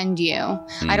want to offend you.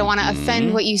 I don't want to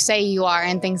offend what you say you are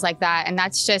and things like that. And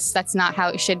that's not how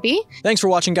it should be. Thanks for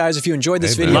watching, guys. If you enjoyed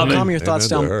this video, comment your thoughts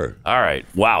down below. All right.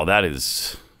 Wow, that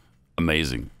is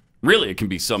amazing. Really, it can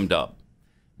be summed up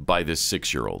by this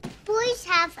 6-year-old. Boys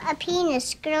have a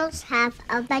penis, girls have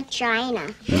a vagina.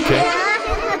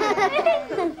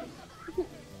 Okay.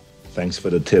 Thanks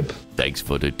for the tip. Thanks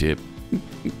for the tip.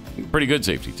 Pretty good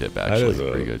safety tip,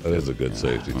 actually. That is a good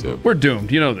safety tip. We're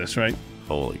doomed. You know this, right?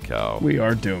 Holy cow. We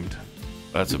are doomed.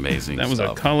 That's amazing. That was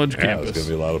a college campus. There's going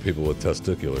to be a lot of people with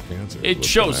testicular cancer. It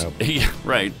shows,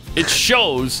 right. It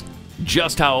shows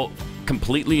just how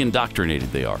completely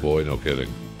indoctrinated they are. Boy, no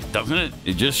kidding. Doesn't it?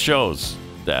 It just shows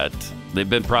that they've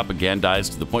been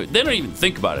propagandized to the point they don't even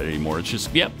think about it anymore. It's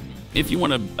just, yep, if you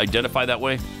want to identify that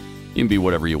way, you can be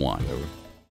whatever you want.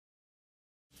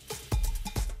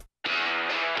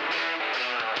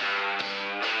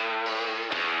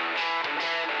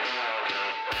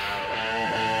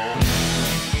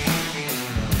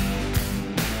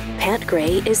 Pat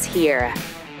Gray is here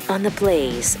on the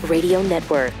Blaze Radio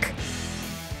Network.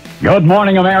 Good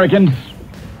morning, Americans.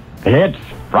 It's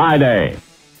Friday.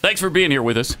 Thanks for being here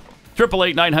with us.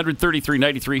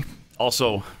 888-900-3393.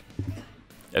 Also,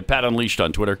 at Pat Unleashed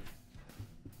on Twitter.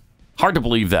 Hard to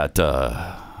believe that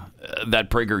that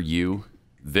PragerU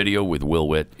video with Will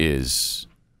Witt is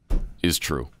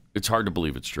true. It's hard to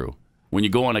believe it's true. When you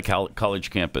go on a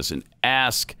college campus and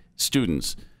ask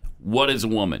students, what is a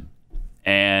woman?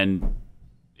 And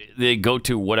they go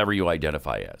to whatever you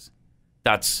identify as.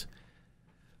 That's,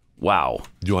 wow.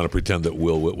 Do you want to pretend that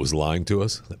Will Witt was lying to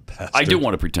us? I do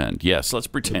want to pretend. Yes, let's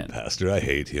pretend. Pastor, I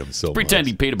hate him so much. Pretend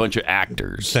he paid a bunch of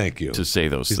actors. Thank you. To say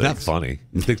those things. He's not funny.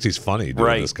 He thinks he's funny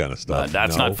doing this kind of stuff.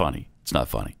 That's not funny. It's not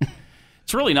funny.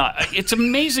 It's really not. It's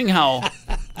amazing how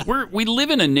we live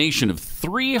in a nation of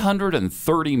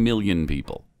 330 million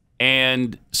people,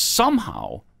 and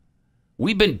somehow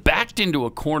we've been backed into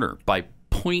a corner by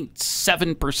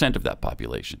 0.7% of that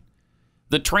population.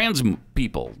 The trans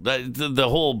people, the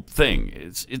whole thing,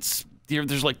 it's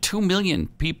there's like 2 million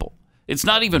people. It's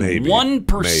not even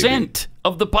 1%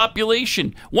 of the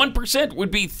population. 1%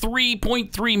 would be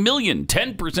 3.3 million.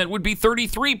 10% would be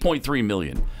 33.3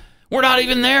 million. We're not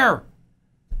even there.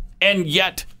 And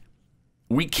yet,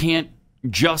 we can't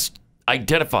just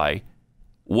identify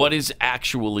what is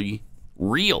actually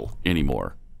real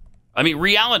anymore. I mean,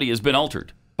 reality has been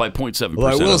altered by 0.7%. Well,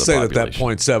 I will say that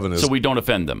 0.7 is, so we don't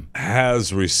offend them,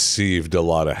 has received a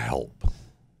lot of help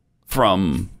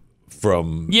from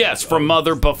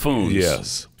other buffoons.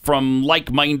 Yes, from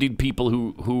like-minded people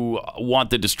who want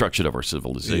the destruction of our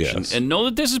civilization, yes, and know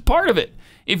that this is part of it.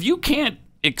 If you can't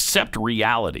accept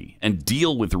reality and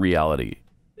deal with reality,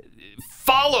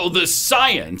 follow the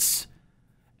science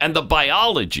and the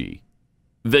biology,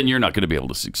 then you're not going to be able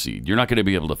to succeed. You're not going to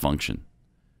be able to function.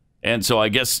 And so I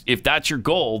guess if that's your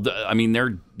goal, I mean,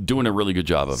 they're doing a really good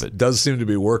job of it. It does seem to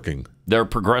be working. They're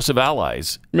progressive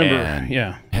allies.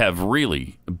 Have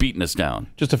really beaten us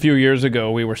down. Just a few years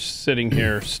ago, we were sitting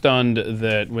here stunned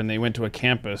that when they went to a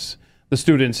campus, the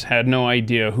students had no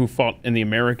idea who fought in the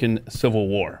American Civil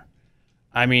War.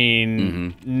 I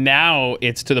mean, now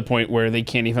it's to the point where they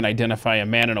can't even identify a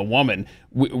man and a woman.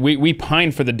 We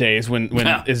pine for the days when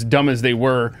as dumb as they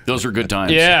were. Those are good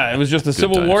times. Yeah, it was just the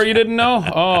Civil War you didn't know?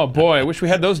 Oh, boy, I wish we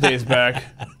had those days back.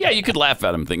 Yeah, you could laugh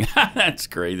at them thinking, that's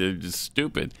great, they're just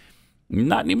stupid.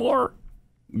 Not anymore.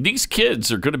 These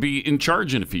kids are going to be in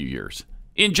charge in a few years.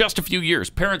 in just a few years.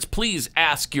 Parents, please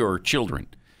ask your children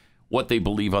what they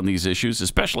believe on these issues,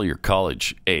 especially your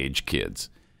college-age kids,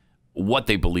 what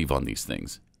they believe on these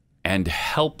things, and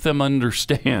help them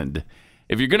understand.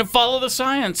 If you're going to follow the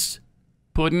science,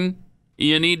 Puddin',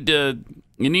 you need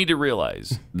to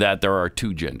realize that there are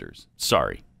two genders.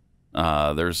 Sorry.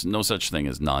 There's no such thing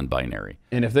as non-binary.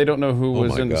 And if they don't know who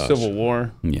was in the Civil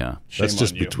War, that's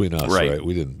just between us, right?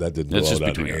 That didn't go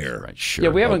out on the air, right? Sure.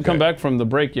 Yeah, we haven't come back from the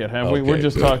break yet, have we? We're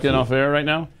just talking off air right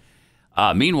now.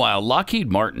 Meanwhile, Lockheed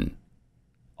Martin,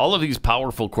 all of these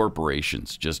powerful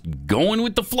corporations just going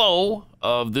with the flow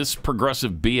of this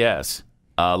progressive BS.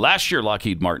 Last year,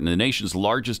 Lockheed Martin, the nation's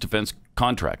largest defense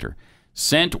contractor,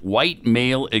 sent white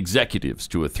male executives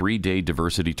to a 3-day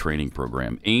diversity training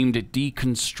program aimed at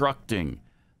deconstructing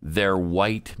their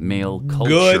white male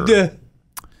culture. Good.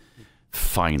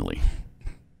 Finally.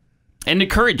 And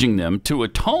encouraging them to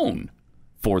atone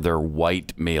for their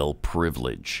white male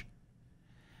privilege.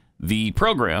 The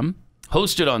program,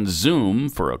 hosted on Zoom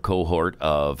for a cohort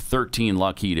of 13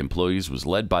 Lockheed employees, was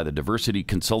led by the diversity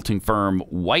consulting firm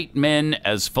White Men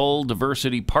as Full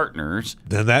Diversity Partners.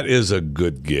 Then that is a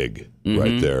good gig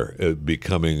right there,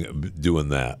 doing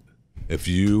that. If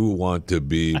you want to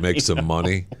make some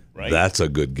money, that's a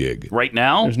good gig. Right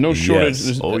now? There's no shortage.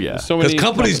 Yes. Because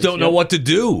companies don't know what to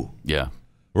do. Yeah.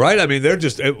 Right? I mean, they're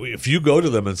just, if you go to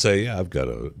them and say, I've got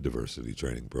a diversity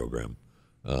training program,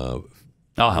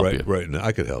 I'll help you. Right now,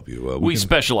 I could help you. We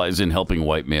specialize in helping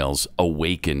white males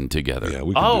awaken together. Yeah,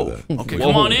 we can do that. Okay.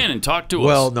 Come on in and talk to us.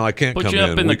 Well, no, I can't put come you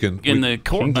up in. in the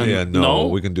court. Yeah, no,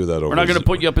 we can do that over. We're not going to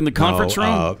put you up in the conference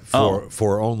room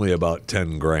for only about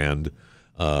 $10,000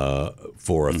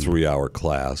 for a 3-hour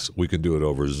class. We can do it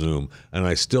over Zoom, and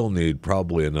I still need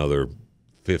probably another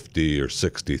 $50,000 or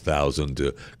 $60,000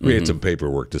 to create some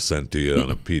paperwork to send to you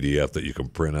on a PDF that you can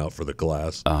print out for the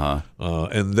class.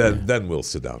 And then we'll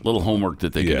sit down. Little homework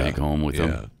that they can take home with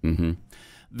them.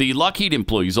 The Lockheed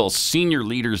employees, all senior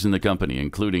leaders in the company,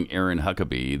 including Aaron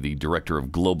Huckabee, the director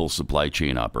of global supply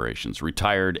chain operations,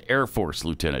 retired Air Force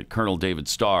Lieutenant Colonel David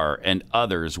Starr, and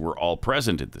others were all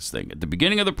present at this thing. At the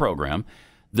beginning of the program,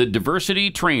 the diversity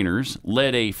trainers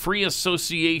led a free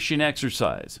association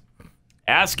exercise,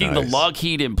 asking the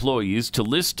Lockheed employees to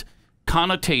list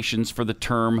connotations for the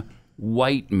term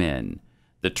white men.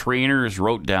 The trainers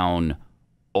wrote down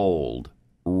old,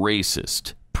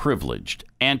 racist, privileged,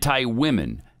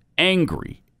 anti-women,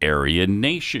 angry, Aryan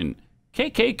nation,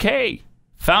 KKK,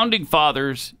 founding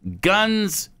fathers,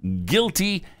 guns,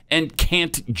 guilty, and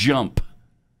can't jump.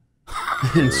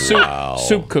 And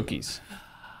soup cookies,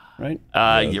 right?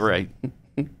 You're right.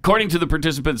 According to the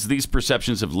participants, these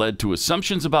perceptions have led to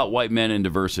assumptions about white men and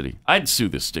diversity. I'd sue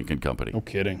this stinking company. No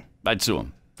kidding. I'd sue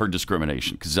them for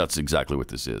discrimination, because that's exactly what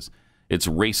this is. It's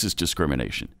racist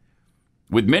discrimination.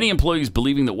 With many employees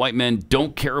believing that white men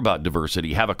don't care about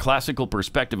diversity, have a classical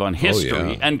perspective on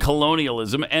history and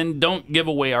colonialism, and don't give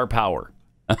away our power.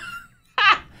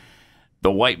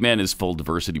 The White Men as Full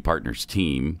Diversity Partners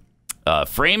team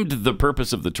framed the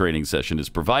purpose of the training session as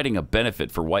providing a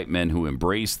benefit for white men who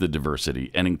embrace the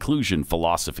diversity and inclusion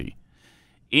philosophy.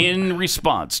 In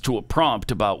response to a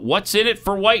prompt about what's in it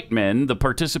for white men, the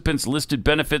participants listed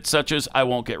benefits such as, I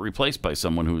won't get replaced by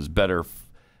someone who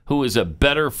is a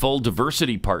better full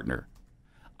diversity partner.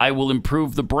 I will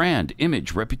improve the brand,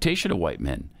 image, reputation of white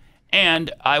men.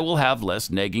 And I will have less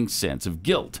nagging sense of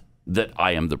guilt that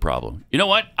I am the problem. You know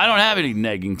what? I don't have any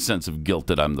nagging sense of guilt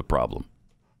that I'm the problem.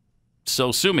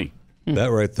 So sue me. That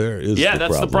right there is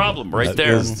that's the problem right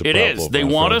there. It is. They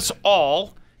want us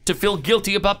all to feel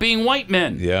guilty about being white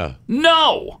men. Yeah.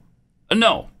 No.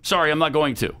 Sorry, I'm not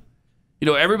going to. You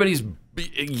know, everybody's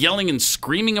yelling and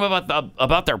screaming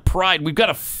about their pride. We've got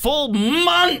a full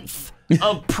month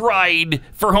of pride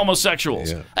for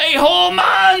homosexuals. Yeah. A whole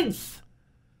month!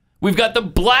 We've got the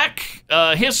Black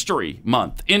History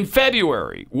Month in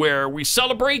February, where we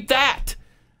celebrate that.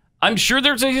 I'm sure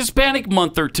there's a Hispanic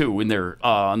month or two in there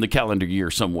on the calendar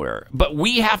year somewhere. But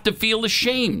we have to feel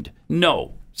ashamed.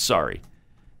 No, sorry.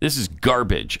 This is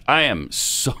garbage. I am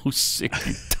so sick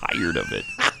and tired of it.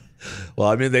 Well,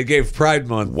 I mean, they gave Pride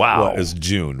Month as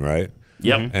June, right?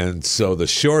 Yep. And so the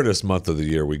shortest month of the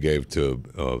year we gave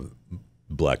to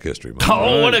Black History Month.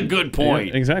 Oh, what a good point.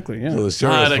 Yeah, exactly, yeah. So the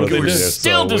shortest month we're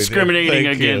still discriminating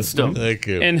against them. Thank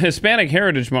you. And Hispanic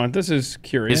Heritage Month, this is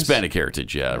curious. Hispanic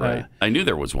Heritage, yeah, right. I knew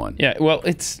there was one. Yeah, well,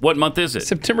 it's... What month is it?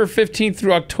 September 15th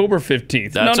through October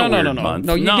 15th. That's a weird month.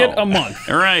 No, you get a month.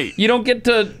 All right. You don't get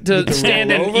to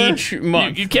stand in each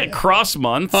month. You can't cross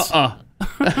months.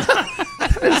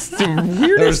 It's the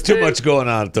weirdest There's too thing. much going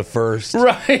on at the first.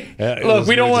 Right. Look,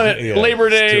 we don't want it. Yeah, Labor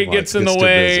Day too gets much. in the It's too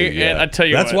way, busy, yeah. and I tell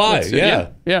you That's what. why, let's- yeah.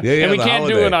 Yeah, Yeah, and we the can't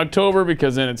do holiday. it in October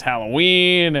because then it's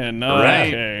Halloween and Right.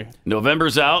 okay.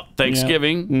 November's out.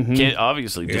 Thanksgiving. Mhm. Can't,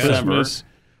 obviously, Yeah. December. Christmas.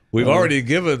 We've already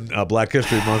given Black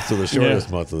History Month to the shortest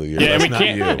month of the year. Yeah, and That's we not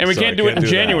can't, you, and we so can't I do it in that.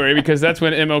 January because that's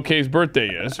when MLK's birthday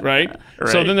is, right? So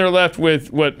Right. then they're left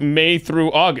with what, May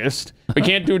through August. We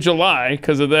can't do July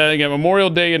because of that. You got Memorial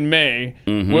Day in May.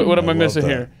 What am I missing that.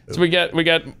 here? So we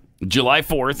got July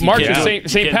 4th. March is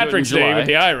is St. Patrick's Day with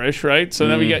the Irish, right? So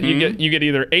then we got you get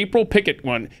either April, pick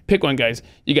one, guys.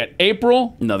 You got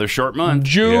April, another short month,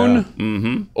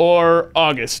 June, or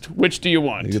August. Which do you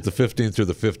want? You get the 15th through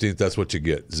the 15th. That's what you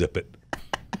get. Zip it.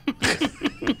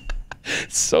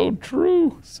 So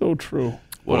true. So true.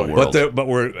 What a world. But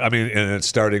and it's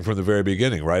starting from the very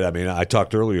beginning, right? I mean, I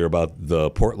talked earlier about the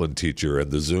Portland teacher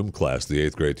and the Zoom class, the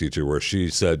 8th grade teacher, where she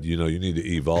said, you need to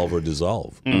evolve or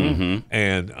dissolve. Mm-hmm.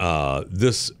 And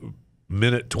this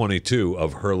minute 22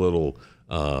 of her little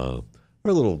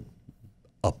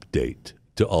update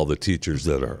to all the teachers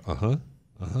that are,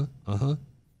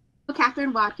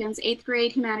 Catherine Watkins, 8th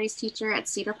grade humanities teacher at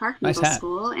Cedar Park Nice Middle hat.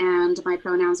 School, and my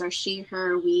pronouns are she,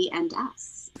 her, we, and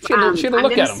us. She had to I'm look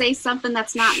going at to 'em. say something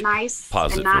that's not nice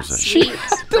Pause and it for a not second. sweet. She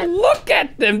had to look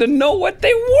at them to know what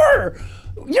they were.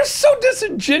 You're so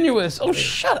disingenuous. Oh,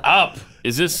 shut up.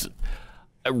 Is this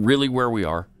really where we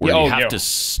are? Where Yeah, you have to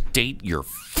state your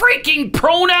freaking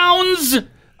pronouns?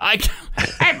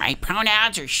 My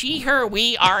pronouns are she, her,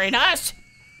 we, are, and us.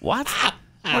 What?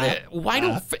 Why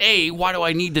do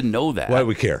I need to know that? Why do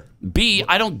we care? B,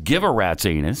 I don't give a rat's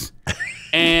anus.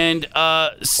 And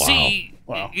C,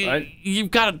 you've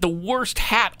got the worst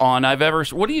hat on I've ever.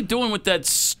 What are you doing with that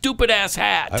stupid ass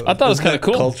hat? I thought it was kind of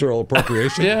cool. Cultural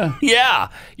appropriation. Yeah. Yeah,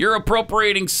 you're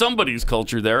appropriating somebody's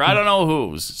culture there. I don't know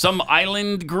whose. Some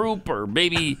island group or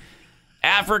maybe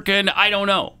African. I don't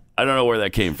know. I don't know where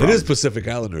that came from. It is Pacific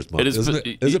Islanders month, isn't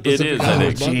it? Is it It Pacific is, I Islanders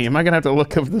think. month? Gee, am I going to have to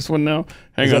look up this one now?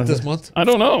 Hang Is on. that this month? I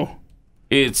don't know.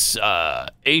 It's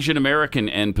Asian American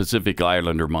and Pacific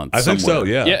Islander month. I think so, somewhere.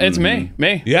 yeah. Yeah, it's May.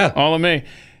 Yeah. All of May.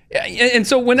 Yeah, and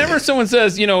so whenever someone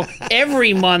says,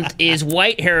 every month is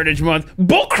White Heritage Month,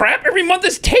 bull crap, every month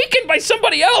is taken by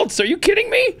somebody else. Are you kidding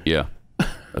me? Yeah,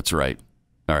 that's right.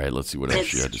 All right, let's see what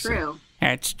else you had to It's say. true.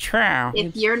 It's true.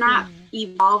 If you're not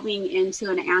evolving into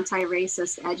an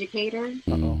anti-racist educator,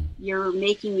 you're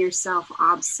making yourself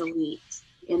obsolete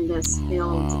in this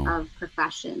field of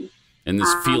profession. In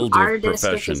this field our of district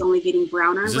profession. is only getting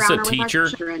browner Is and this a browner with our teacher?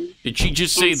 children. Did she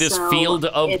just say And this so field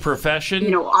of if,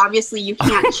 profession? Obviously you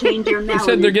can't change your melanin. You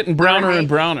said they're getting browner right? and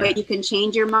browner. But you can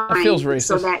change your That mind feels racist.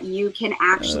 so that you can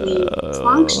actually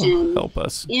function help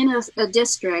us. in a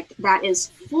district that is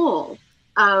full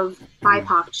of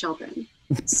BIPOC children.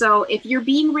 So if you're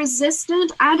being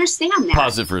resistant, I understand that.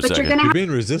 Pause it for a but second. You're gonna You're being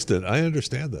resistant. I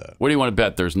understand that. What do you want to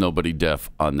bet there's nobody deaf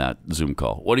on that Zoom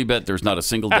call? What do you bet there's not a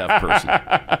single deaf person?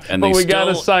 And But we got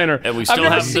a signer. And we I've still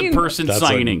never have seen- the person That's a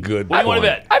signing. good What do you want to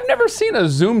point. bet? I've never seen a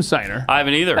Zoom signer. I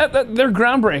haven't either. They're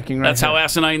groundbreaking, right? That's how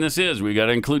asinine this is. We got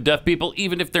to include deaf people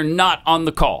even if they're not on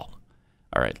the call.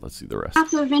 All right, let's see the rest. have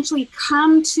to eventually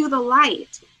come to the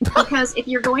light, because if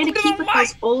you're going to keep with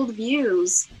those old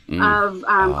views of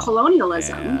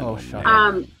colonialism,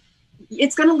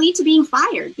 it's going to lead to being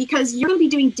fired, because you're going to be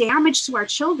doing damage to our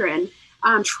children,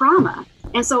 trauma.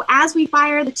 And so as we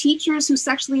fire the teachers who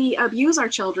sexually abuse our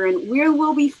children, we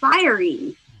will be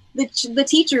firing the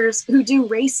teachers who do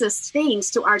racist things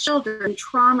to our children,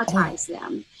 traumatize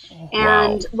them.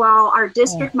 And while our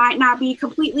district might not be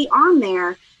completely on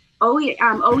there,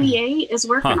 OEA is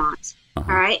working on it. All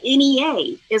right.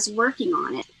 NEA is working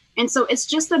on it. And so it's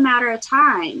just a matter of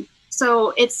time.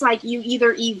 So it's like you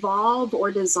either evolve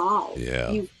or dissolve. Yeah.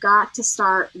 You've got to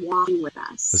start walking with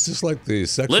us. It's just like the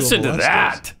sexual Listen to molesters.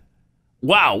 that.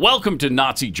 Wow. Welcome to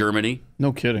Nazi Germany.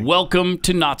 No kidding. Welcome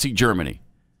to Nazi Germany.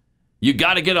 You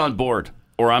got to get on board,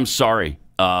 or I'm sorry.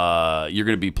 You're going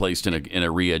to be placed in a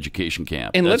re-education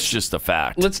camp. And that's just a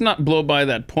fact. Let's not blow by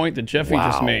that point that Jeffy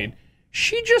just Wow. made.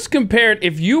 She just compared,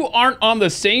 if you aren't on the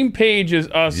same page as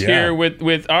us here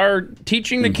with our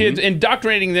teaching the kids,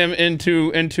 indoctrinating them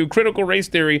into critical race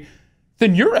theory,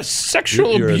 then you're a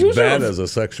sexual You're abuser. as bad as a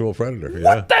sexual predator.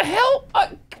 What the hell?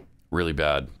 Really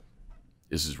bad.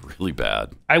 This is really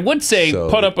bad. I would say So-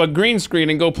 put up a green screen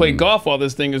and go play golf while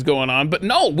this thing is going on, but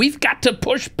no, we've got to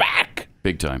push back.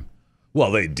 Big time. Well,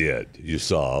 they did. You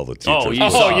saw all the teachers. Oh, you Oh,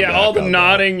 saw yeah, back all the on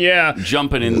nodding, yeah.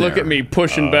 Jumping in Look there. at me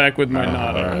pushing back with my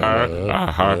nodding.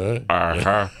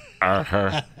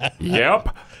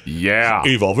 Yep. Yeah.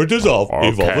 Evolve or dissolve. Okay.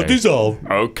 Evolve or dissolve.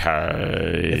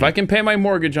 Okay. If I can pay my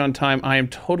mortgage on time, I am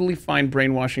totally fine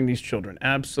brainwashing these children.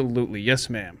 Absolutely. Yes,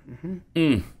 ma'am.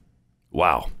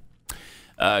 Wow.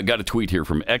 Got a tweet here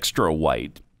from Extra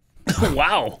White.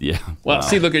 Wow. Yeah. Well, wow.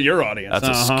 See, look at your audience.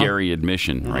 That's a scary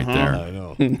admission right there. I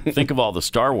know. Think of all the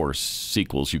Star Wars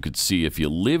sequels you could see if you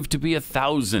live to be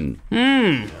 1,000.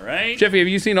 Right? Jeffy, have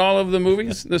you seen all of the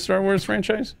movies, the Star Wars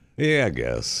franchise? Yeah, I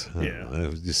guess. Yeah.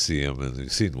 You see them, and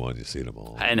you've seen one, you've seen them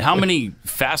all. And how many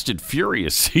Fast and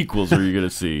Furious sequels are you going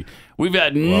to see? We've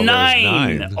had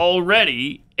nine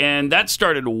already, and that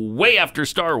started way after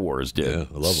Star Wars did. Yeah,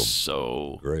 I love them.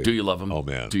 So, great. Do you love them? Oh,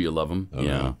 man. Do you love them? Oh,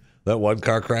 yeah. man. That one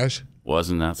car crash?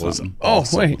 Wasn't that something?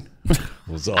 Awesome. Oh, wait. It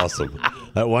was awesome.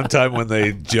 That one time when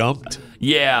they jumped.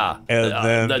 Yeah. And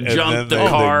then, the they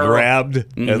car. grabbed,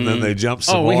 and then they jumped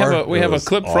some more. We have a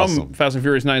clip from Fast and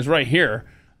Furious 9 right here.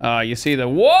 You see the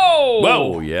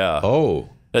whoa, yeah. Oh,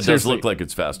 that does look like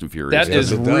it's Fast and Furious. That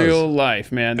is real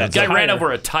life, man. That guy ran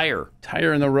over a tire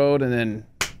in the road, and then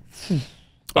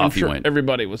off he went.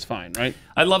 Everybody was fine, right?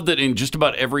 I love that in just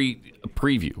about every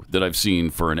preview that I've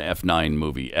seen for an F9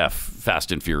 movie,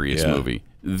 Fast and Furious movie,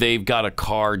 they've got a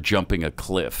car jumping a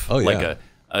cliff, like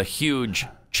a huge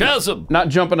chasm. Not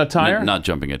jumping a tire? Not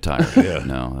jumping a tire.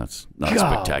 No, that's not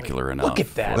spectacular enough. Look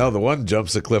at that. No, the one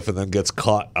jumps the cliff and then gets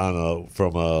caught on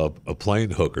from a plane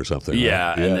hook or something.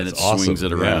 Yeah, right? and then it swings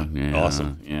it around. Yeah.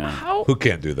 Awesome. Yeah. How? Who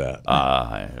can't do that?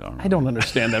 I don't know. I don't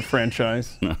understand that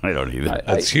franchise. I don't either.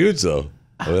 That's huge, though.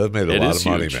 Well, that made a lot of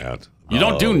money, man. You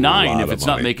don't do 9 if it's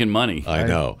not making money. I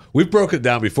know. We've broke it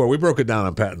down before. We broke it down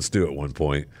on Pat and Stu at one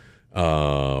point,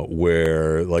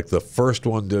 where like the first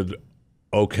one did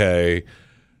okay,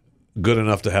 good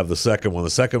enough to have the second one.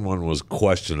 The second one was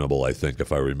questionable, I think,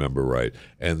 if I remember right.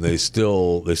 And they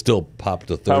still popped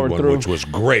a third one, which was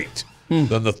great.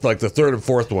 Then the third and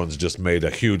fourth ones just made a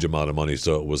huge amount of money,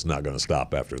 so it was not going to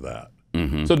stop after that.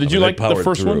 So did you like the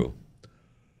first one?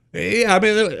 Yeah, I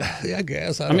mean, I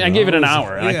guess. I gave it an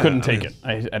hour, and I couldn't take it.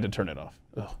 I had to turn it off.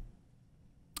 Ugh.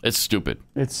 It's stupid.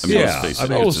 It's it's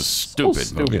just stupid.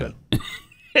 So stupid.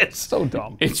 It's so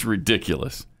dumb. It's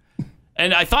ridiculous.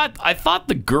 And I thought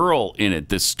the girl in it,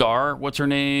 the star, what's her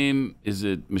name? Is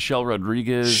it Michelle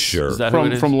Rodriguez? Sure. Is that who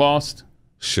it is? From Lost?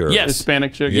 Sure. Yes.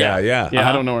 Hispanic chick? Yeah.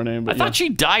 I don't know her name. But I thought she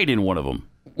died in one of them.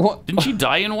 What? Didn't she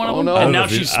die in one of them? No. And now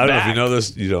she's I don't know if back. you know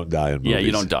this. You don't die in movies. Yeah,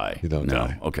 you don't die. You don't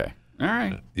die. Okay. All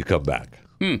right. You come back.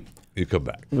 You come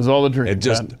back. It was all a dream. It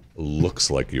just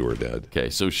looks like you were dead. Okay,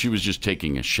 so she was just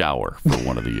taking a shower for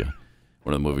one of the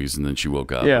movies, and then she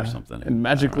woke up or something. And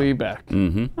magically back.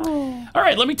 All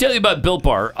right, let me tell you about Built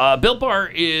Bar. Built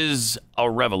Bar is a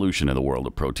revolution in the world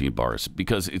of protein bars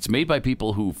because it's made by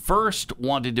people who first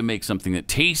wanted to make something that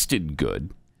tasted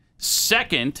good,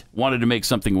 second wanted to make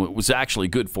something that was actually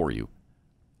good for you.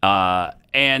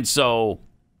 And so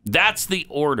that's the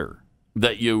order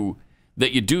that you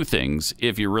do things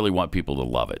if you really want people to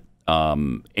love it.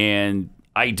 And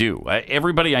I do.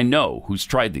 Everybody I know who's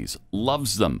tried these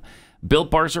loves them. Built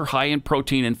Bars are high in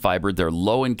protein and fiber. They're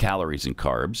low in calories and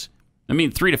carbs.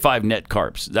 3 to 5 net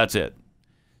carbs. That's it.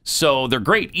 So they're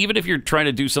great, even if you're trying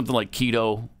to do something like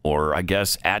keto or, I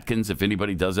guess, Atkins, if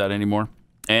anybody does that anymore.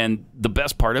 And the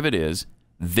best part of it is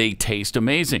they taste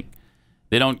amazing.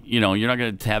 They don't, you're not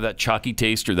going to have that chalky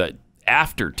taste or that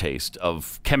aftertaste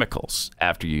of chemicals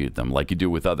after you eat them like you do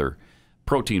with other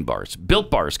protein bars. Built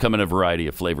Bars come in a variety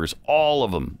of flavors. All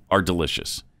of them are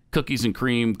delicious. Cookies and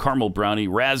cream, caramel brownie,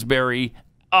 raspberry.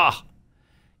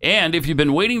 And if you've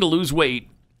been waiting to lose weight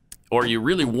or you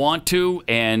really want to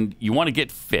and you want to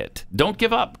get fit, don't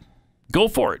give up. Go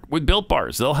for it with Built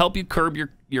Bars. They'll help you curb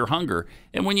your hunger.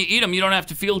 And when you eat them, you don't have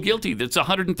to feel guilty. That's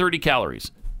 130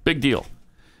 calories. Big deal.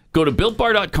 Go to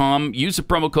BuiltBar.com, use the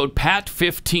promo code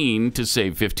PAT15 to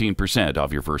save 15%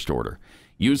 off your first order.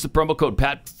 Use the promo code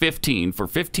PAT15 for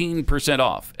 15%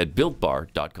 off at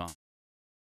BuiltBar.com.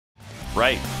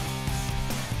 Right.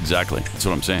 Exactly. That's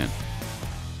what I'm saying.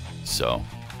 So,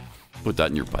 put that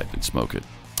in your pipe and smoke it.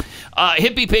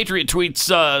 Hippie Patriot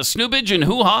tweets, snoobage and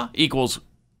hoo-ha equals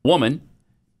woman.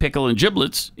 Pickle and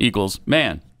giblets equals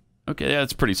man. Okay,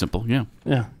 that's pretty simple. Yeah.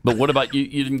 But what about you?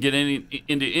 You didn't get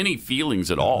into any feelings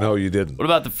at all. No, you didn't. What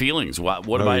about the feelings? What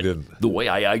about the way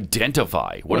I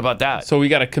identify? What about that? So we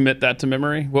got to commit that to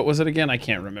memory. What was it again? I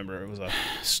can't remember. It was a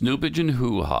snoobage and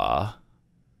hoo-ha.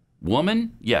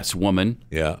 Woman? Yes, woman.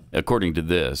 Yeah. According to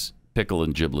this, pickle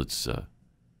and giblets,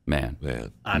 man.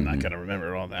 I'm not going to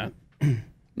remember all that.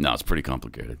 No, it's pretty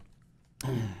complicated.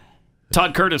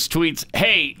 Todd Curtis tweets,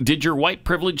 hey, did your white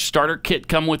privilege starter kit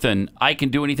come with an I can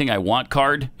do anything I want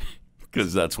card?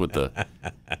 Because that's what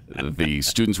the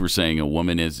students were saying. A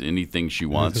woman is anything she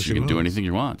wants. She can do anything she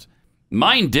wants.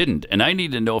 Mine didn't, and I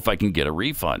need to know if I can get a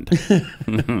refund.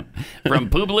 From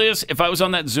Publius, if I was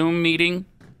on that Zoom meeting,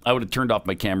 I would have turned off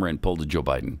my camera and pulled a Joe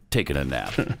Biden, taken a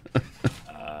nap.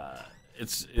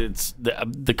 It's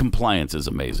the compliance is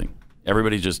amazing.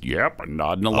 Everybody's just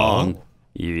nodding along.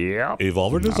 Yep.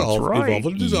 Evolve or dissolve. Right.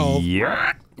 Evolve or dissolve.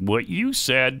 Yeah. What you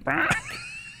said.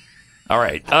 All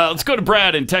right. Let's go to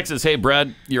Brad in Texas. Hey,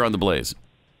 Brad, you're on the Blaze.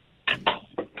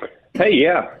 Hey,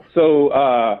 yeah.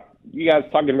 So you guys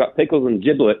talking about pickles and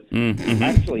giblets. I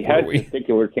actually had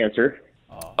testicular cancer.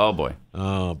 Oh, boy.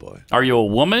 Oh, boy. Are you a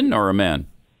woman or a man?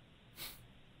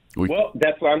 Well,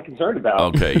 that's what I'm concerned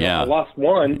about. Okay, yeah. I lost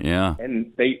one,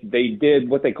 and they did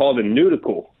what they called a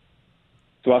nudicle.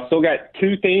 So I still got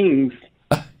two things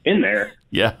in there.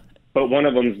 Yeah. But one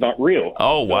of them's not real.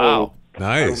 Oh, wow. So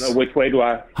Nice. I don't know which way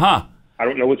I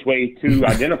don't know which way to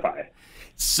identify it.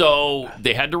 So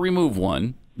they had to remove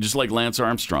one, just like Lance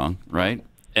Armstrong, right?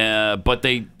 But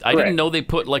I didn't know they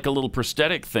put like a little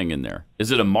prosthetic thing in there.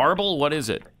 Is it a marble? What is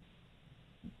it?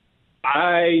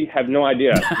 I have no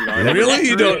idea. Really?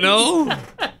 You don't know?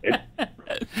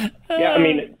 Yeah, I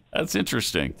mean... That's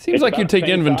interesting. Seems like you take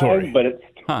inventory. Size, but it's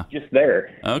just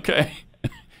there. Okay.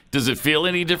 Does it feel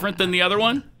any different than the other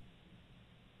one?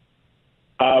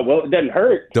 Well, it doesn't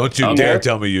hurt. Don't you dare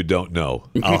tell me you don't know.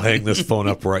 I'll hang this phone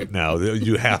up right now.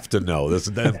 You have to know. This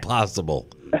is impossible.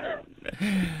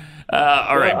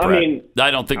 All right, Well, Brett.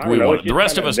 I don't think we want. The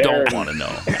rest of us don't want to know.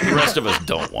 The rest of us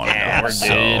don't want to know. We're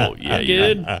So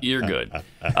good. you're good.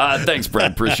 Thanks,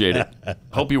 Brett. Appreciate it.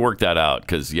 Hope you work that out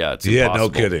because it's impossible. no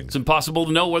kidding. It's impossible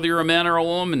to know whether you're a man or a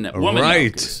woman.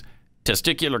 Right.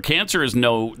 Testicular cancer is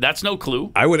that's no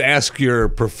clue. I would ask your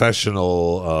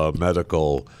professional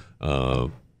medical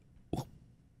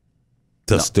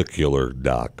testicular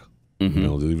doc. Mm-hmm. You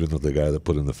know, even the guy that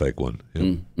put in the fake one.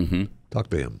 Yeah. Talk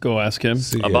to him. Go ask him.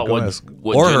 About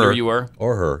what gender you are?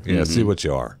 Or her. Yeah, see what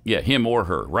you are. Yeah, him or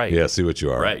her. Right. Yeah, see what you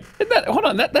are. Right. Hold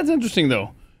on. That's interesting,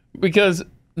 though, because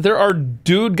there are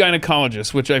dude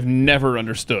gynecologists, which I've never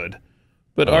understood.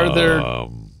 But are there...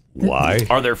 Why?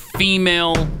 Are there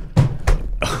female...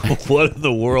 What in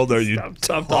the world are you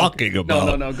talking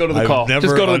about? No. Go to the call.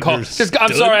 Just go to the call. I'm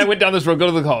sorry, I went down this road. Go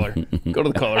to the caller. Go to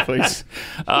the caller, please.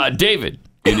 David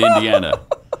in Indiana.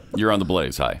 You're on the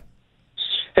Blaze. Hi.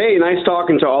 Hey, nice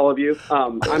talking to all of you.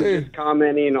 I'm just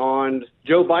commenting on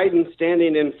Joe Biden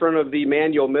standing in front of the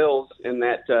manual mills in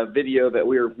that video that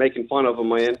we were making fun of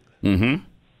him in. Mm-hmm.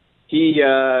 He,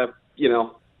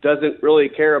 doesn't really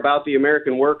care about the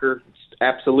American worker. It's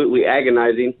absolutely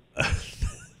agonizing.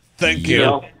 Thank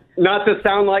you. Not to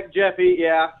sound like Jeffy,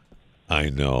 yeah. I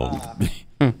know.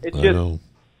 It's just,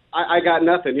 I got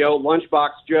nothing. Lunchbox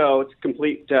Joe, it's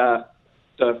complete the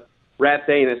rat's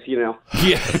anus,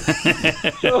 Yeah.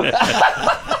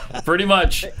 Pretty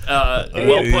much. Well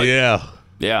put.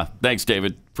 Yeah. Thanks,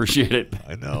 David. Appreciate it.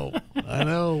 I know.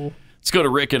 Let's go to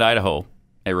Rick in Idaho.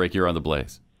 Hey, Rick, you're on the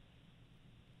Blaze.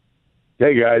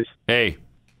 Hey, guys. Hey.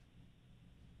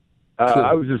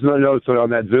 I was just noticing on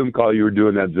that Zoom call, you were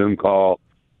doing that Zoom call,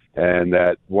 and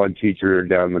that one teacher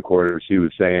down in the corner, she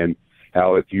was saying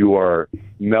how if you are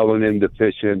melanin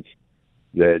deficient,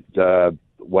 that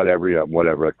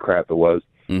whatever crap it was,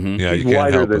 yeah, she's you can't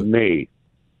whiter help than it. me.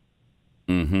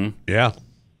 Mm-hmm. Yeah.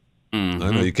 Mm-hmm.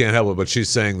 I know you can't help it, but she's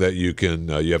saying that you can.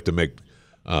 You have to make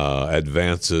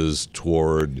advances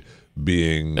toward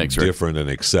being different and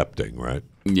accepting, right?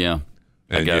 Yeah.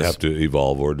 And you have to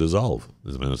evolve or dissolve.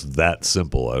 I mean, it's that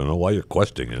simple. I don't know why you're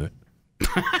questioning it.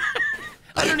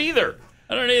 I don't either.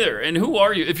 And who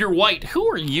are you? If you're white, who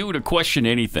are you to question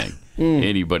anything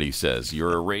anybody says?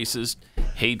 You're a racist,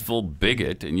 hateful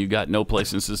bigot, and you got no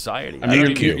place in society. I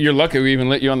mean, you're lucky we even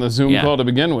let you on the Zoom call to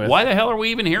begin with. Why the hell are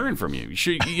we even hearing from you?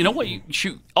 You know what?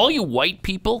 All you white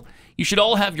people, you should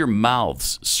all have your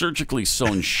mouths surgically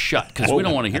sewn shut because we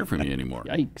don't want to hear from you anymore.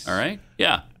 Yikes. All right?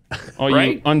 Yeah. All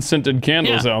you unscented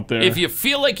candles out there. If you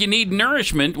feel like you need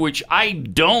nourishment, which I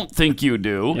don't think you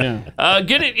do,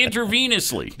 get it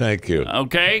intravenously. Thank you.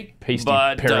 Okay? Pasty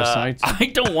parasites. I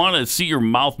don't want to see your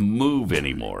mouth move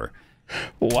anymore.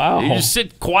 Wow. You just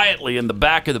sit quietly in the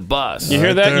back of the bus. You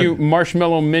hear that, you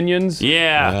marshmallow minions?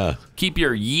 Yeah. Keep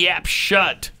your yap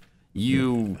shut,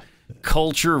 you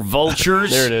culture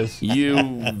vultures. There it is.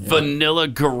 You vanilla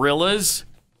gorillas.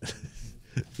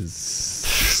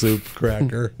 Soup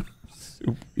cracker.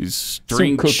 You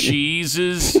string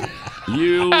cheeses.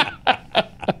 You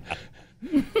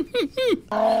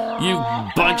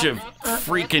bunch of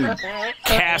freaking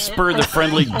Casper the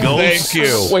Friendly Ghost. Thank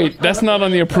you. Wait, that's not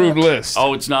on the approved list.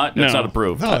 Oh, it's not? No. It's not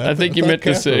approved. I think you meant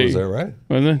to say. Was that right?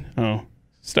 Was it? Oh.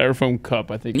 Styrofoam cup,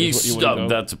 I think. You is what you would go.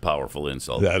 That's a powerful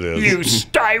insult. That is. You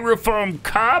styrofoam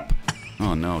cup?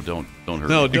 Oh, no, don't hurt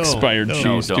No, me. don't. Expired No,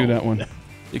 cheese. don't. Do that one.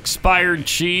 Expired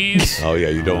cheese? Oh, yeah,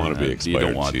 you don't want to be expired You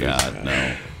don't want cheese. that,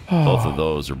 no. Both of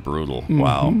those are brutal.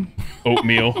 Wow.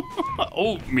 Oatmeal.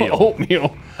 Oatmeal.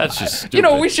 Oatmeal. That's just stupid. You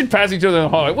know, we should pass each other in the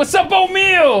hallway. What's up,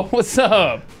 oatmeal? What's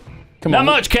up? Come Not on.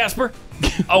 much, Casper.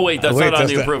 Oh, wait, that's not on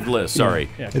the approved list. Sorry.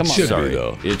 Yeah, come on. Should Sorry. be,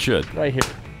 though. It should. Right here.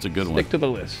 It's a good one. Stick to the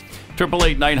list.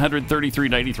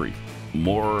 888-900-3393.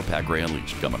 More Pat Gray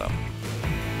Unleashed coming up.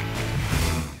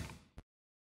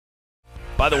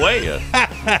 By the way,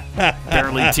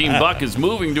 apparently Team Buck is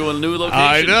moving to a new location.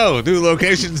 I know. New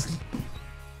locations.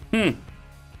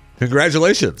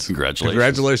 Congratulations.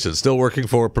 Congratulations. Still working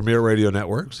for Premier Radio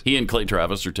Networks. He and Clay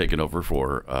Travis are taking over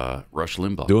for Rush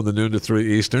Limbaugh. Doing the noon to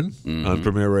 3 Eastern on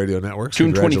Premier Radio Networks.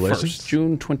 June Congratulations. 21st.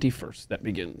 June 21st. That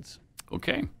begins.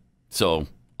 Okay. So,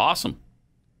 awesome.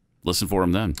 Listen for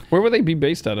him then. Where will they be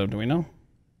based out of? Do we know?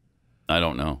 I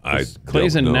don't know.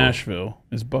 Clay's in Nashville.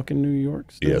 Is Buck in New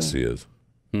York still? Yes, he is.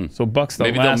 So Buck's the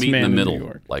Maybe last they'll meet man in the New middle,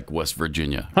 York. like West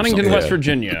Virginia. Huntington, West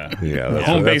Virginia. Yeah,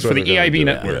 home base for the EIB do.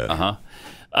 network. Yeah.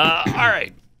 All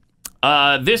right.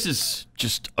 This is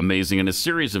just amazing. In a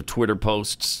series of Twitter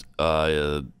posts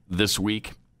this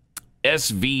week,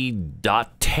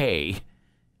 SV.Tay,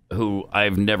 who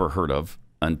I've never heard of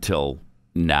until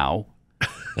now,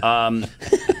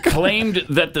 claimed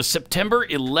that the September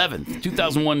 11th,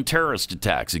 2001 terrorist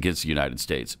attacks against the United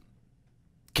States,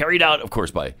 carried out, of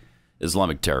course, by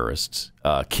Islamic terrorists,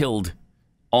 killed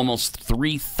almost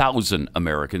 3,000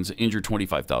 Americans, injured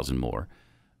 25,000 more,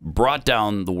 brought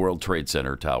down the World Trade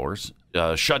Center towers,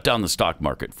 shut down the stock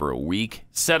market for a week,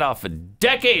 set off a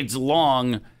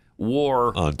decades-long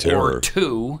war on terror or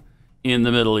two in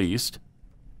the Middle East.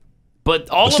 But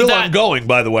all still of that, ongoing,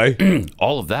 by the way.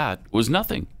 all of that was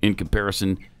nothing in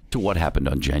comparison to what happened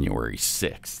on January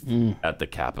 6th at the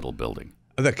Capitol building.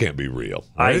 That can't be real.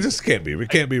 It just can't be. It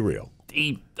can't be real.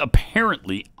 He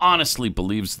apparently, honestly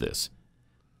believes this.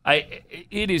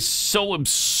 It is so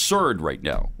absurd right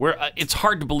now, where it's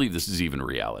hard to believe this is even a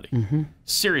reality.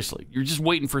 Seriously, you're just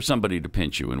waiting for somebody to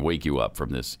pinch you and wake you up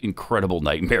from this incredible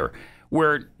nightmare,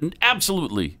 where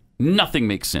absolutely nothing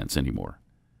makes sense anymore.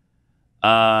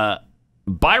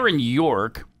 Byron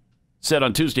York said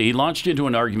on Tuesday he launched into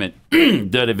an argument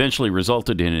that eventually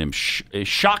resulted in him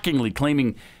shockingly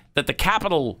claiming that the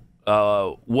Capitol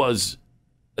was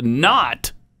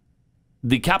not,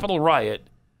 the Capitol riot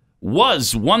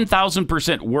was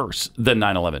 1,000% worse than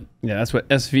 9/11. Yeah, that's what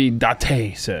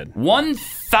SV.Tay said.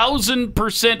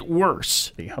 1,000%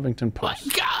 worse. The Huffington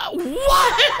Post.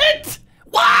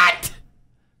 What?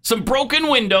 Some broken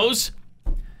windows.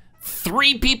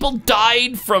 3 people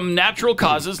died from natural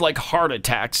causes like heart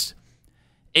attacks.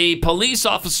 A police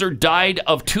officer died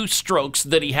of 2 strokes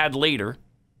that he had later.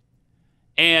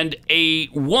 And a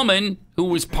woman who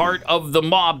was part of the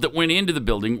mob that went into the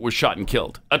building was shot and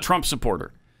killed. A Trump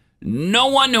supporter. No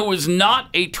one who was not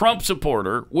a Trump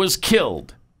supporter was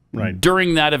killed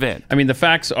during that event. I mean, the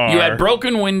facts are... You had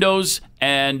broken windows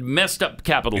and messed up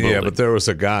Capitol building. Yeah, but there was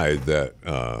a guy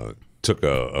that took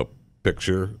a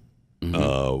picture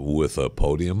with a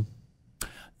podium.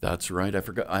 That's right. I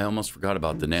forgot. I almost forgot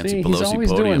about the Nancy Pelosi he's always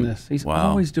podium. doing this. He's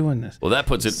always doing this. Well, that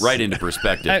puts it right into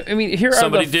perspective. I mean, here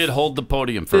somebody did hold the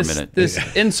podium for a minute. This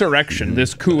insurrection,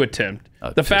 this coup attempt.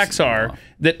 The facts are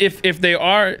that if they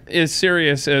are as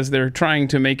serious as they're trying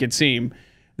to make it seem,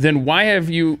 then why have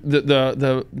you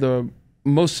the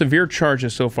most severe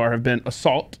charges so far have been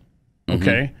assault?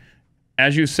 Okay.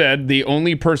 As you said, the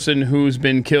only person who's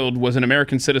been killed was an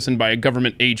American citizen by a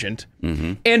government agent,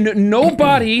 and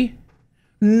nobody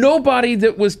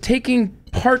that was taking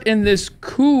part in this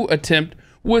coup attempt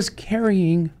was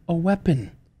carrying a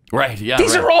weapon. Right. Yeah.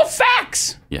 These are all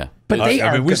facts. Yeah. But they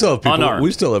are. We still have people. Unarmed.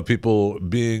 We still have people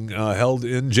being held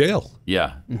in jail.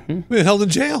 Yeah. Being held in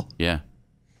jail. Yeah.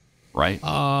 Right.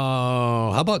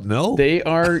 How about no? They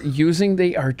are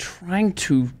trying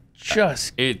to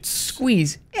just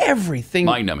squeeze everything.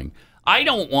 Mind-numbing. I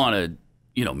don't want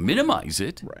to, minimize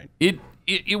it. Right.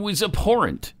 It was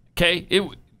abhorrent. Okay.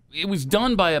 It was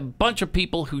done by a bunch of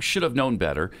people who should have known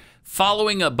better,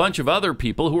 following a bunch of other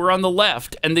people who were on the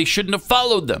left, and they shouldn't have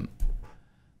followed them.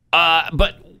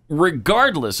 But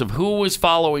regardless of who was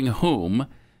following whom,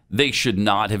 they should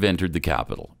not have entered the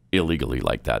Capitol illegally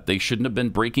like that. They shouldn't have been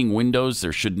breaking windows.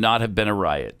 There should not have been a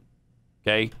riot.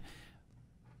 Okay?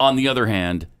 On the other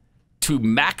hand, to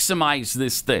maximize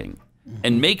this thing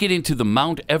and make it into the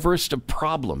Mount Everest of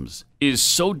problems is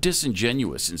so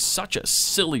disingenuous and such a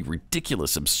silly,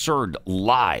 ridiculous, absurd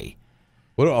lie.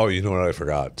 You know what I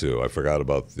forgot, too? I forgot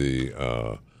about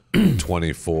the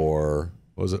 24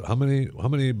 Was it how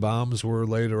many bombs were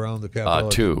laid around the Capitol?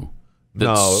 2.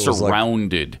 That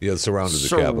surrounded. Surrounded the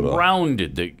Capitol.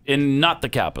 Surrounded and not the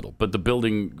Capitol, but the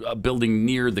building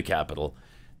near the Capitol.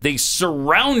 They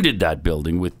surrounded that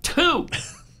building with 2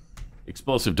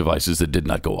 explosive devices that did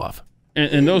not go off.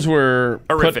 And those were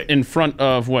horrific. Put in front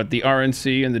of what, the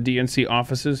RNC and the DNC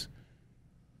offices?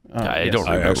 I don't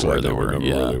remember where they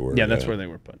were. Yeah, that's where they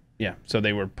were put. Yeah, so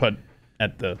they were put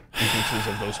at the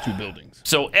entrances of those 2 buildings.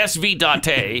 So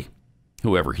SV.A,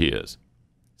 whoever he is,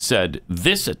 said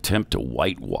this attempt to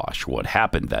whitewash what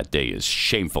happened that day is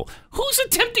shameful. Who's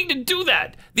attempting to do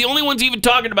that? The only ones even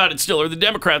talking about it still are the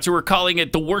Democrats, who are calling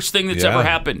it the worst thing that's ever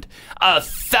happened.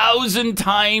 1,000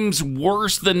 times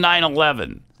worse than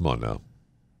 9/11. Come on now.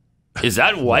 Is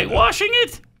that whitewashing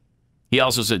it? He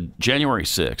also said January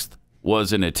 6th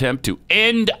was an attempt to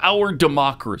end our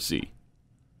democracy.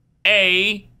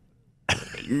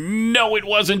 No, it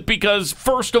wasn't, because,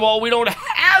 first of all, we don't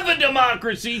have a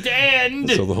democracy to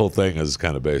end. So the whole thing is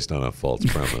kind of based on a false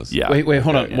premise. Wait,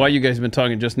 hold on. While you guys have been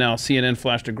talking just now, CNN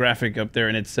flashed a graphic up there,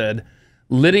 and it said,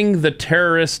 "Letting the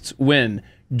terrorists win.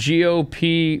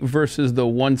 GOP versus the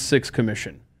 1-6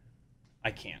 Commission."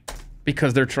 I can't.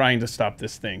 Because they're trying to stop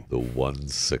this thing. The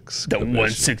 1-6 The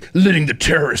 1-6. Letting the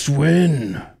terrorists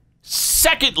win.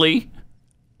 Secondly,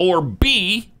 or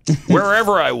B,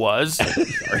 wherever I was,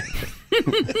 sorry.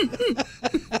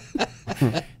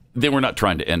 They were not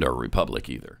trying to end our republic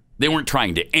either. They weren't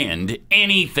trying to end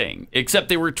anything, except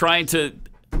they were trying to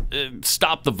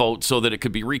stop the vote so that it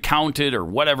could be recounted or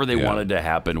whatever they wanted to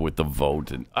happen with the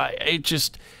vote. And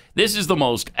this is the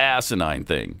most asinine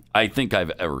thing I think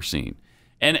I've ever seen.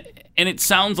 And it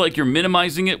sounds like you're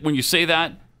minimizing it when you say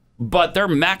that, but they're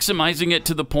maximizing it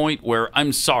to the point where,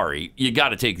 I'm sorry, you got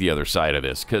to take the other side of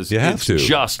this, because it's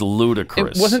just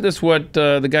ludicrous. Wasn't this what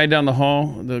the guy down the hall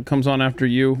that comes on after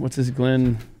you? What's his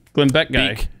Glenn Beck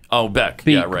guy? Beck. Oh, Beck. Beck.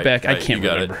 Yeah, right. Beck. I can't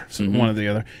remember. One or the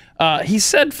other. He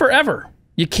said forever,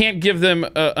 you can't give them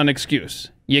an excuse.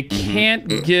 You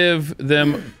can't give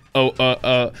them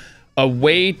a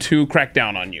way to crack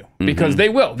down on you, because they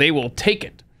will. They will take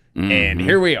it. And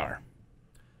here we are.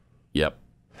 Yep.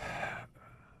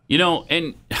 You know,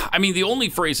 and I mean, the only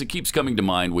phrase that keeps coming to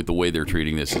mind with the way they're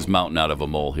treating this is mountain out of a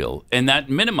molehill. And that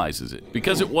minimizes it,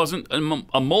 because it wasn't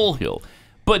a molehill.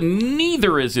 But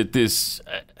neither is it this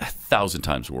 1,000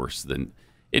 times worse than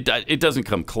it doesn't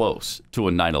come close to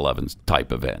a 9/11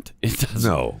 type event. It doesn't.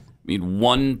 No. I mean,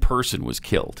 one person was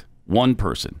killed. One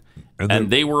person.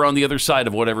 And they were on the other side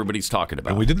of what everybody's talking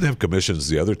about. And we didn't have commissions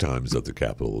the other times that the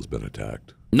Capitol has been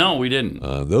attacked. No, we didn't.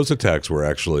 Those attacks were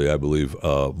actually, I believe,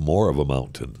 more of a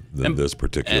mountain than this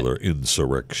particular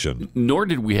insurrection. Nor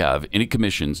did we have any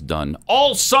commissions done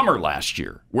all summer last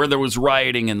year, where there was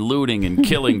rioting and looting and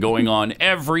killing going on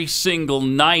every single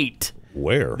night.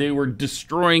 Where? They were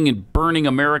destroying and burning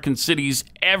American cities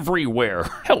everywhere.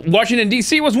 Hell, Washington,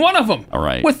 D.C. was one of them. All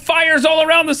right. With fires all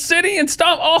around the city and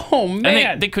stuff. Oh,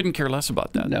 man. And they couldn't care less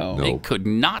about that. No. They could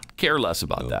not care less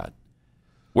about that.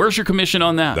 Where's your commission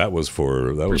on that? Where's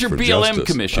your BLM justice.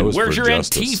 commission? Where's your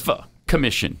Antifa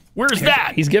commission? Where's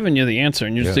that? He's giving you the answer,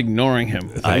 and you're just ignoring him.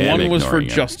 One was for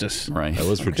justice. Right. That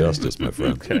was for justice, my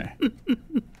friend. Okay.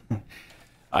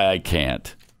 I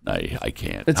can't. I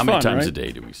can't. It's How many fun, times right? a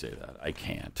day do we say that? I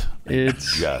can't.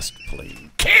 It's just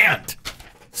plain can't.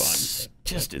 Fun.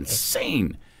 Just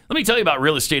insane. Let me tell you about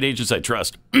Real Estate Agents I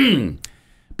Trust.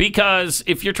 Because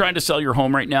if you're trying to sell your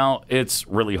home right now, it's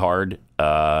really hard.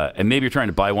 And maybe you're trying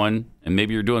to buy one, and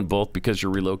maybe you're doing both because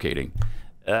you're relocating.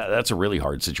 That's a really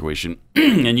hard situation.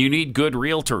 And you need good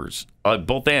realtors at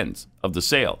both ends of the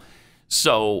sale.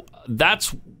 So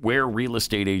that's where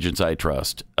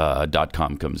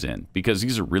realestateagentsitrust.com comes in, because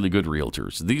these are really good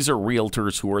realtors. These are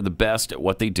realtors who are the best at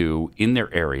what they do in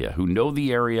their area, who know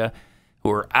the area,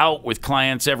 who are out with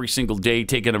clients every single day,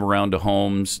 taking them around to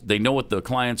homes. They know what the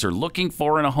clients are looking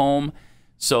for in a home,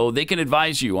 so they can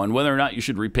advise you on whether or not you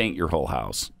should repaint your whole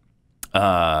house,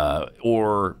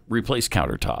 or replace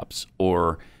countertops,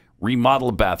 or remodel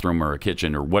a bathroom or a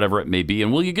kitchen or whatever it may be,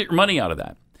 and will you get your money out of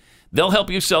that? They'll help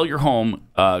you sell your home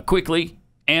quickly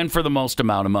and for the most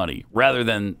amount of money, rather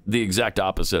than the exact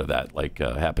opposite of that, like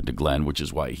happened to Glenn, which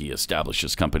is why he established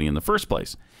his company in the first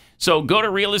place. So go to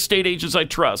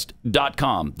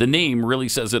realestateagentsitrust.com. The name really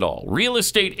says it all.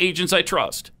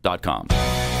 realestateagentsitrust.com.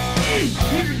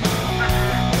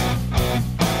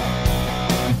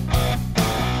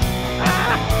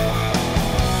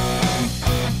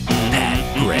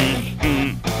 Pat Gray,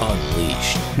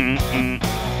 Unleashed.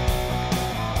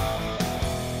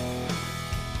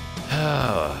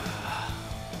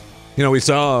 You know, we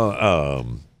saw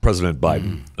President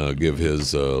Biden give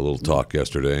his little talk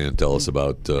yesterday and tell us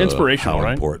about how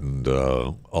important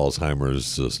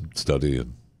Alzheimer's study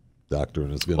and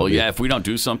doctrine is going to be. Well, yeah, if we don't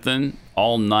do something,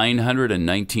 all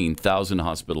 919,000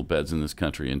 hospital beds in this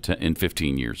country in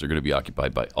 15 years are going to be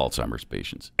occupied by Alzheimer's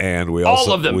patients. And we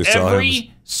also, all of them,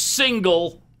 every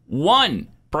single one.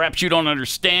 Perhaps you don't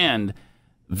understand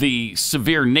the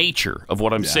severe nature of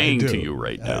what I'm saying to you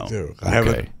right now. I do.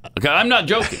 Okay, I'm not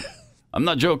joking. I'm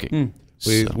not joking.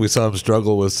 We saw him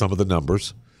struggle with some of the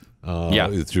numbers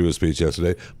through his speech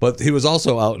yesterday. But he was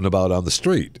also out and about on the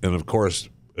street. And, of course,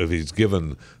 if he's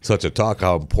given such a talk,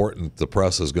 how important the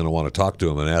press is going to want to talk to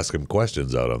him and ask him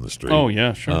questions out on the street. Oh,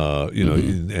 yeah, sure.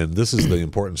 And this is the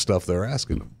important stuff they're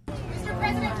asking him. Mr.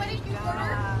 President, what did you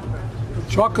order?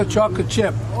 Chocolate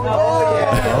chip. Oh,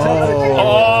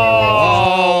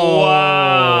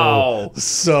 wow.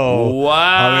 So,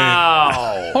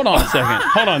 wow. Hold on a second.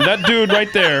 Hold on. That dude right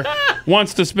there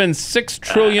wants to spend $6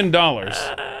 trillion.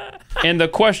 And the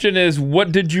question is,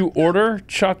 what did you order?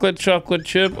 Chocolate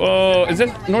chip. Oh, is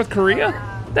that North Korea?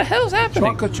 What the hell's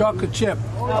happening? Chocolate chip.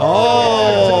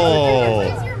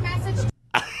 Oh.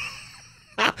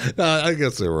 I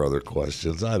guess there were other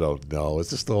questions. I don't know. It's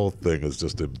just the whole thing is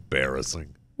just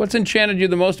embarrassing. What's enchanted you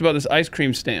the most about this ice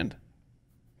cream stand?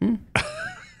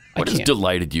 What has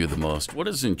delighted you the most? What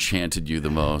has enchanted you the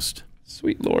most?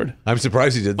 Sweet Lord. I'm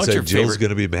surprised he didn't What's say your Jill's favorite?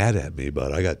 going to be mad at me,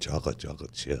 but I got chocolate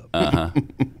chip.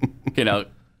 Okay, now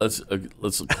let's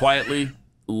quietly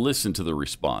listen to the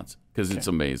response because it's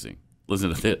amazing.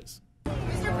 Listen to this.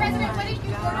 Mr. President, what did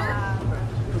you order?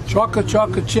 Chocolate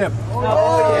chip.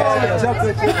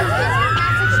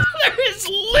 There is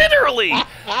literally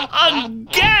a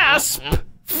gasp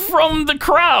from the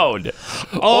crowd.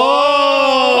 Oh!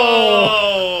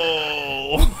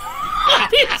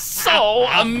 What is so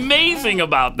amazing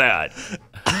about that?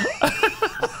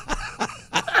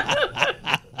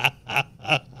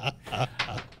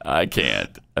 I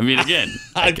can't. I mean, again,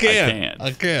 I can't.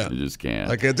 I just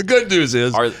can't. I can't. The good news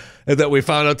is that we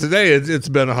found out today it's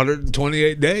been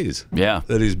 128 days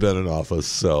that he's been in office.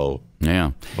 So,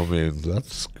 yeah. I mean,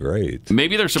 that's great.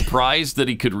 Maybe they're surprised that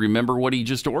he could remember what he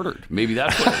just ordered. Maybe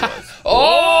that's what it was.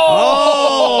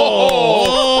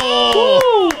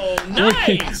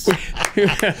 Nice.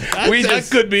 That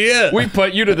could be it. We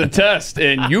put you to the test,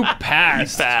 and you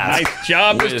passed. Nice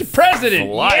job, Mr. President.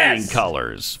 Flying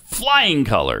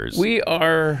colors. We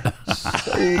are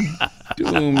so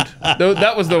doomed.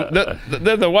 That was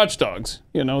the watchdogs,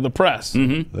 the press.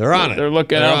 Mm-hmm. They're on it. They're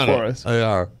looking out for us. They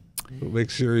are. Make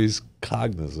sure he's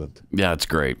cognizant. Yeah, it's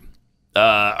great.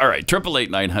 All right,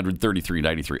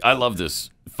 888-900-3393. I love this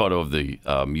photo of the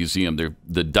museum.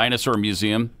 The Dinosaur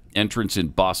Museum entrance in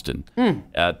Boston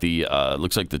at the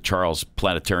looks like the Charles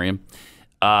Planetarium.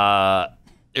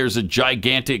 There's a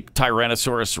gigantic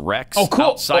Tyrannosaurus Rex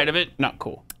outside of it. Not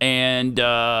cool. And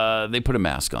they put a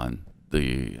mask on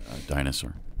the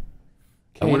dinosaur.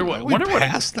 I wonder what.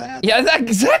 Past that? Yeah,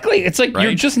 exactly. It's like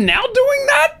you're just now doing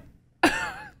that.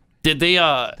 Did they?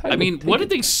 I mean, what did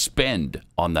they spend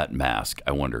on that mask?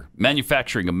 I wonder.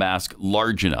 Manufacturing a mask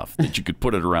large enough that you could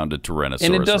put it around a Tyrannosaurus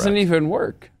and it doesn't Rex. even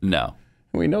work. No,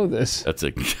 we know this. That's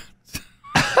a.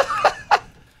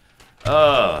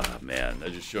 Oh man,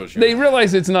 that just shows you. They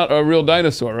realize it's not a real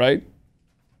dinosaur, right?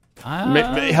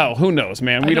 Hell, who knows,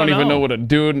 man? We don't even know what a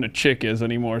dude and a chick is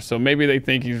anymore. So maybe they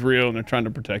think he's real and they're trying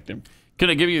to protect him. Can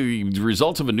I give you the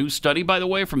results of a new study, by the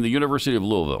way, from the University of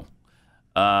Louisville?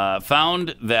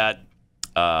 Found that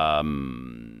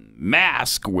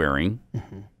mask wearing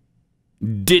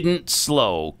didn't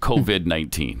slow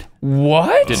COVID-19.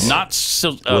 What? Did not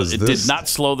did not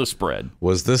slow the spread.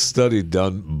 Was this study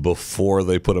done before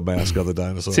they put a mask on the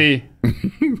dinosaur? See,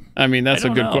 I mean, that's a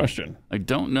good question. I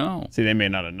don't know. See, they may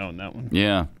not have known that one.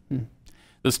 Yeah.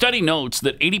 The study notes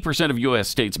that 80% of U.S.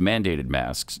 states mandated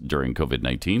masks during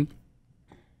COVID-19.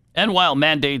 And while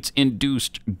mandates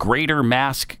induced greater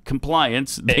mask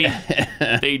compliance,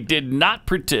 they did not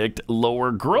predict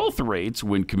lower growth rates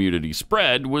when community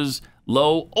spread was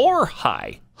low or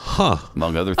high.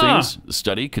 Among other things, the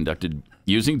study conducted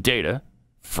using data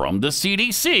from the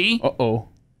CDC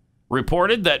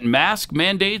reported that mask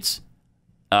mandates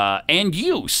and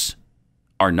use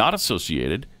are not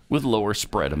associated with lower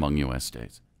spread among U.S.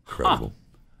 states. Incredible.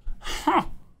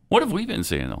 What have we been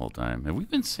saying the whole time? Have we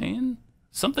been saying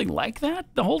something like that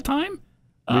the whole time?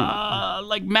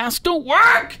 Like masks don't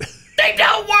work. They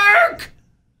don't work.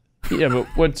 Yeah, but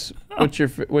what's your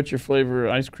flavor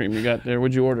of ice cream you got there?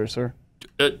 What'd you order, sir?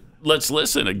 Let's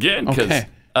listen again, because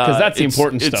that's the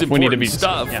important stuff. We need to be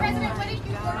stuff.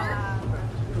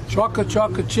 Chocolate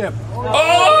chip.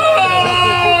 Oh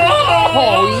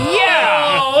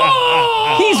yeah!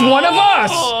 He's one of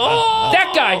us.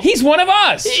 That guy, he's one of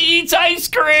us. He eats ice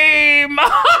cream.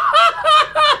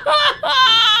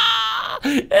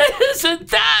 Isn't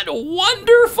that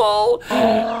wonderful?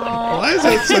 Why is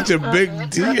that such a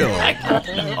big deal?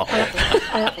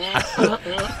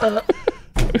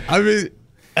 I mean,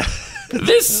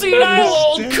 this senile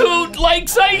old coot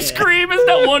likes ice cream. Isn't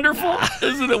that wonderful?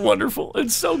 Isn't it wonderful?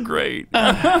 It's so great.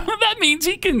 That means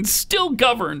he can still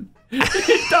govern.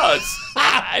 It does.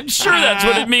 I'm sure that's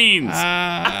what it means.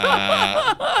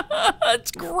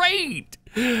 It's great.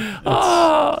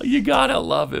 Oh, you gotta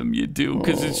love him. You do,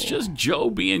 because it's just Joe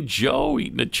being Joe,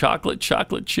 eating a chocolate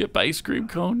chip ice cream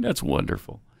cone. That's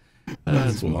wonderful.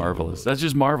 That's marvelous. That's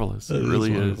just marvelous. It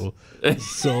really is. It's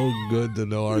so good to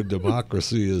know our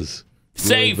democracy is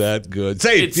safe. That good.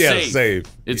 Safe. It's yes, safe.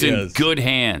 It's yes. in good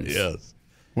hands. Yes.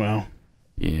 Wow.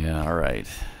 Yeah. All right.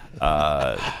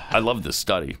 I love this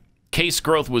study. Case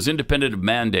growth was independent of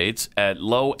mandates at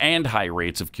low and high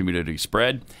rates of community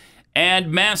spread.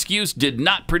 And mask use did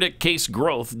not predict case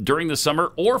growth during the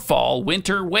summer or fall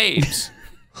winter waves.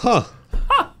 Huh.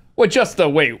 Well, just the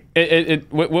wait.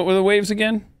 What were the waves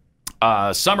again?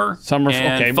 Summer, and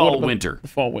okay, fall, winter.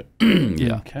 Fall, winter.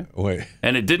 Yeah. Okay. Wait.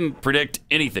 And it didn't predict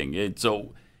anything.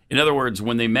 So, in other words,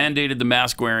 when they mandated the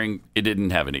mask wearing, it didn't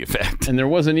have any effect. And there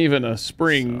wasn't even a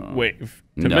spring wave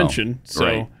to mention. So.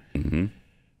 Right. Mm-hmm.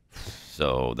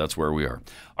 So that's where we are.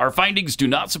 Our findings do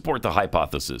not support the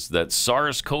hypothesis that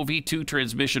SARS-CoV-2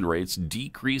 transmission rates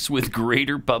decrease with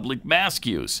greater public mask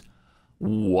use.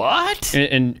 What?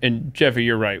 And Jeffy,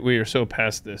 you're right. We are so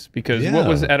past this because what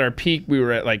was at our peak? We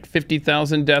were at like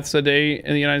 50,000 deaths a day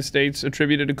in the United States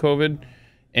attributed to COVID.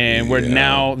 And we're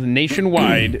now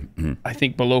nationwide, I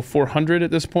think, below 400 at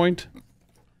this point.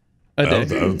 I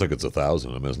don't think it's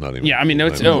 1,000. I mean, it's not even. Yeah, I mean, no,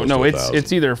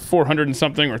 it's either 400 and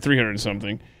something or 300 and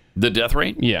something. The death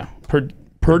rate? Yeah, per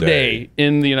day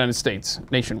in the United States,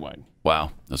 nationwide.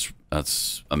 Wow,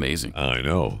 that's amazing. I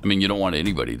know. I mean, you don't want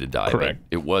anybody to die. Correct.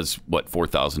 But it was,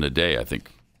 4,000 a day, I think,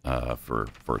 for a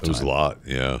time. It was a lot,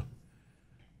 yeah.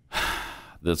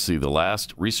 Let's see. The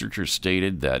last researchers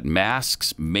stated that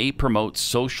masks may promote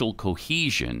social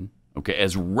cohesion,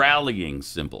 as rallying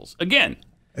symbols. Again,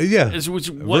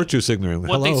 virtue signaling.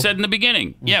 What they said in the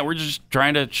beginning. Yeah, we're just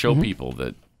trying to show people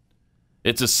that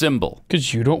it's a symbol.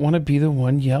 Because you don't want to be the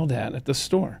one yelled at the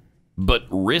store. But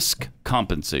risk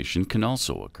compensation can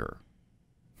also occur.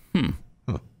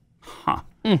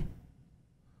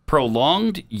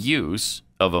 Prolonged use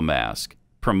of a mask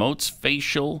promotes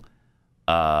facial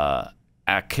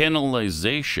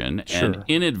achinolization and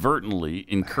inadvertently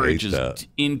encourages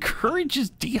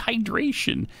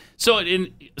dehydration.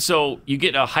 So you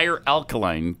get a higher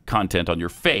alkaline content on your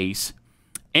face,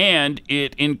 and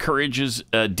it encourages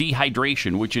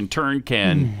dehydration, which in turn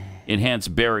can enhance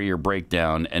barrier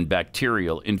breakdown and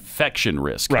bacterial infection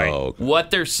risk. Right. What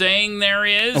they're saying there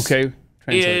is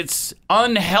it's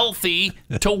unhealthy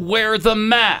to wear the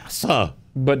mask.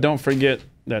 But don't forget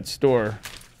that store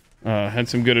had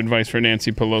some good advice for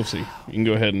Nancy Pelosi. You can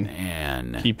go ahead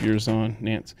and keep yours on,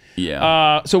 Nance.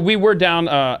 Yeah. So we were down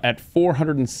at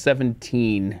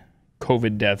 417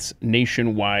 COVID deaths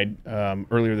nationwide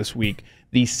earlier this week.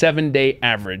 The 7-day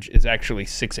average is actually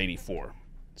 684.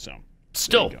 So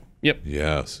still, yep.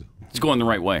 Yes. It's going the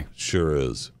right way. Sure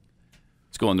is.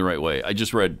 It's going the right way. I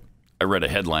read a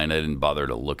headline. I didn't bother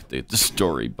to look at the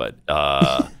story, but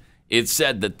it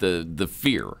said that the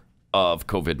fear of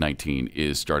COVID-19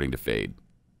 is starting to fade,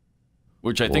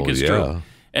 which I think is true.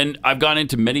 And I've gone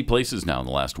into many places now in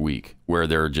the last week where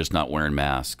they're just not wearing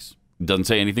masks. Doesn't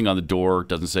say anything on the door.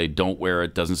 Doesn't say don't wear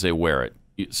it. Doesn't say wear it.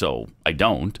 So I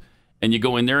don't. And you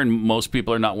go in there, and most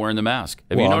people are not wearing the mask.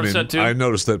 Have you noticed that too? I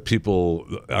noticed that people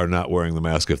are not wearing the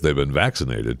mask if they've been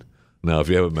vaccinated. Now, if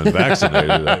you haven't been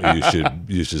vaccinated,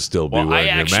 you should still be wearing your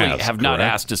mask. I actually have not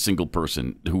asked a single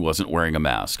person who wasn't wearing a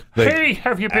mask. Hey,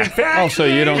 have you been vaccinated? Oh, so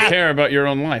you don't care about your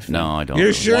own life? No, I don't.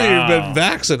 You're sure you've been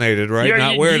vaccinated, right?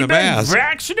 Not wearing a mask.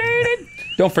 Vaccinated?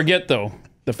 Don't forget, though,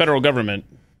 the federal government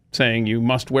saying you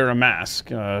must wear a mask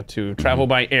to travel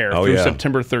by air through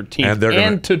September 13th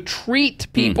and to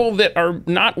treat people that are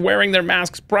not wearing their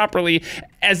masks properly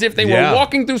as if they were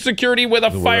walking through security with a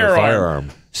firearm.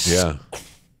 Yeah.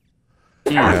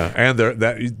 Yeah, and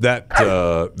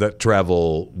that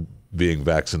travel being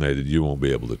vaccinated, you won't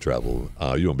be able to travel.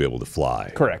 You won't be able to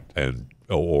fly. Correct.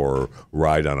 Or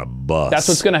ride on a bus. That's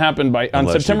what's going to happen on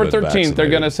September 13th. They're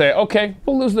going to say, okay,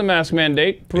 we'll lose the mask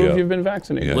mandate. Prove you've been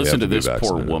vaccinated. Yeah, listen to this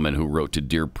poor woman who wrote to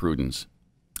Dear Prudence.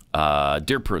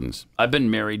 Dear Prudence, I've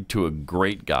been married to a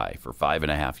great guy for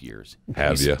 5.5 years.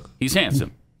 Have you? He's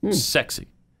handsome, sexy,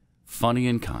 funny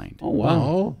and kind. Oh,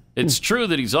 wow. It's true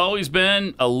that he's always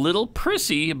been a little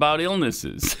prissy about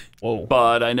illnesses,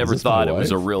 but I never thought it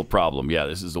was a real problem. Yeah,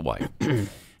 this is the wife.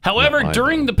 However,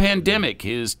 during the pandemic,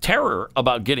 his terror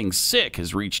about getting sick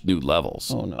has reached new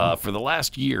levels. Oh, no. For the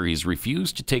last year, he's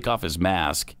refused to take off his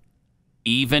mask,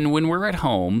 even when we're at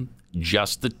home,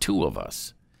 just the two of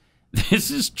us.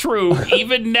 This is true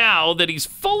even now that he's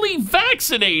fully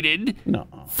vaccinated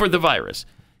for the virus.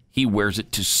 He wears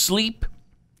it to sleep,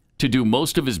 to do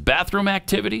most of his bathroom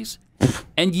activities,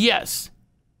 and yes,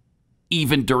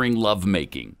 even during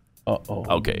lovemaking. Uh-oh.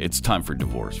 Okay, it's time for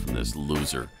divorce from this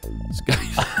loser. This guy.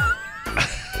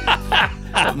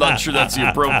 I'm not sure that's the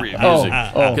appropriate music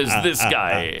because this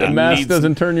guy. The mask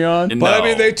doesn't turn you on. But I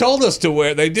mean, they told us to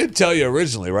wear. They did tell you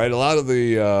originally, right? A lot of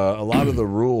the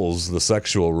rules, the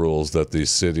sexual rules that these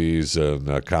cities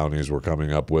and counties were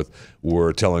coming up with,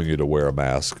 were telling you to wear a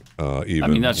mask. Even I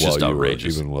mean, that's just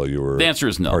outrageous. Even while you were the answer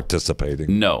is no.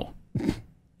 Participating. No.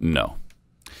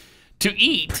 To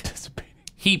eat.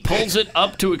 He pulls it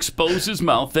up to expose his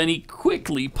mouth, then he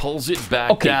quickly pulls it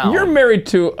back down. You're married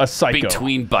to a psycho.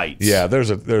 Between bites. Yeah,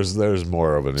 there's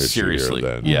more of an issue Seriously.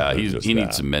 here than he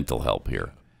needs some mental help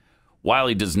here. While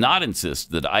he does not insist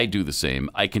that I do the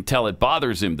same, I can tell it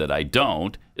bothers him that I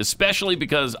don't, especially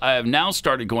because I have now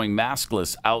started going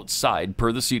maskless outside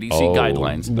per the CDC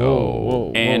guidelines.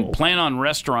 And plan on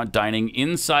restaurant dining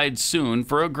inside soon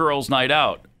for a girls' night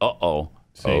out. Uh-oh.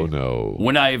 Oh, no.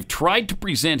 When I have tried to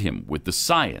present him with the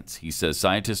science, he says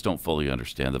scientists don't fully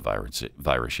understand the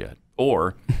virus yet.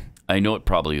 Or, I know it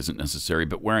probably isn't necessary,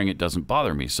 but wearing it doesn't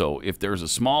bother me. So if there's a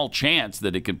small chance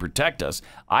that it can protect us,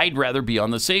 I'd rather be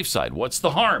on the safe side. What's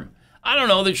the harm? I don't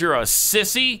know that you're a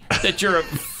sissy, that you're a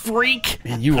freak.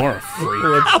 Man, you are a freak.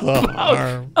 What's the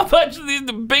harm? About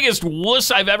the biggest wuss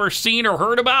I've ever seen or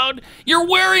heard about? You're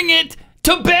wearing it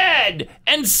to bed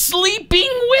and sleeping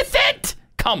with it?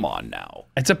 Come on now.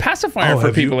 It's a pacifier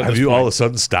for people at this Have you point. all of a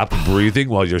sudden stopped breathing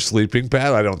while you're sleeping,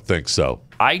 Pat? I don't think so.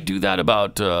 I do that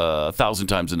about 1,000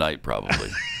 times a night, probably.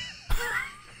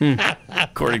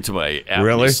 According to my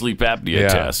sleep apnea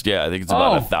test. Yeah, I think it's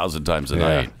about 1,000 times a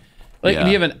night. Like, do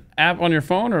you have an app on your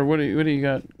phone, or what do you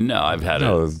got? No, I've had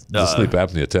the sleep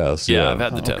apnea test. Yeah, I've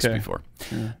had the test before.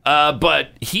 Yeah. But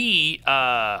he,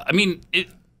 I mean,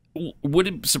 would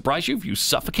it surprise you if you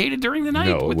suffocated during the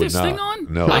night with this thing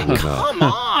on? No, come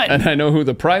on. And I know who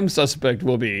the prime suspect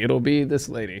will be. It'll be this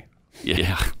lady.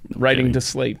 Yeah. Writing to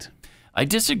Slate. I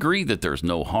disagree that there's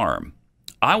no harm.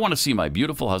 I want to see my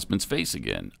beautiful husband's face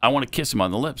again. I want to kiss him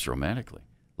on the lips romantically,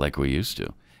 like we used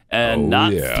to. And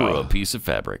not through a piece of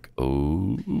fabric.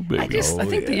 Oh, baby. I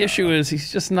think the issue is he's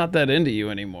just not that into you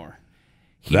anymore.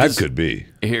 Could be.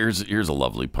 Here's a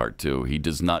lovely part, too. He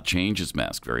does not change his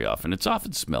mask very often. It's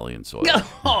often smelly and soiled.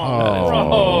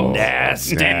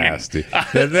 Nasty. Nasty.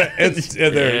 At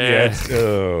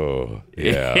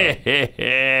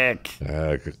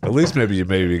least maybe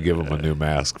you give him a new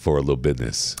mask for a little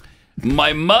business.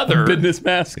 My mother... Business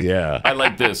mask? Yeah. I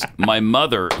like this. My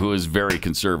mother, who is very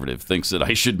conservative, thinks that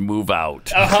I should move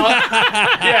out.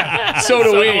 Yeah, so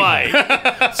do we.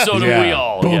 So do we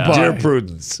all. Yeah. Dear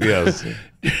Prudence, yes.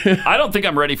 I don't think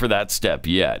I'm ready for that step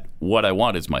yet. What I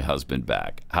want is my husband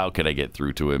back. How can I get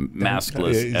through to him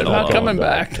maskless and alone? They're not coming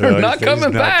back. They're not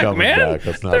coming back, man.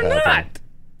 They're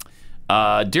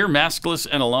not. Dear maskless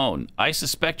and alone, I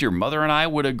suspect your mother and I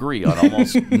would agree on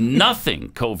almost nothing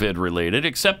COVID related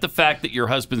except the fact that your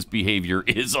husband's behavior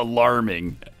is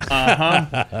alarming.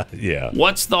 Yeah.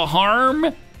 What's the harm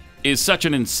is such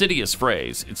an insidious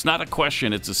phrase. It's not a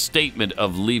question, it's a statement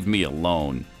of leave me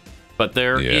alone. But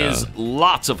there is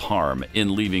lots of harm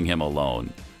in leaving him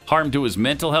alone. Harm to his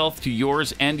mental health, to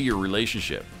yours, and to your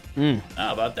relationship.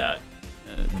 How about that?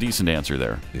 Decent answer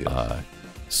there. Yes.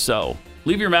 So,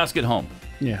 leave your mask at home.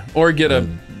 Yeah, or get a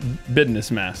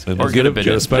business mask. Or get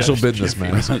a special business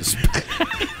mask.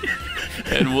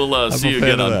 And we'll see you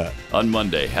again on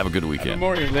Monday. Have a good weekend. Good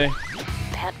morning,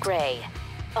 Pat Gray,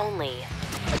 only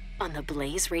on the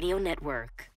Blaze Radio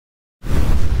Network.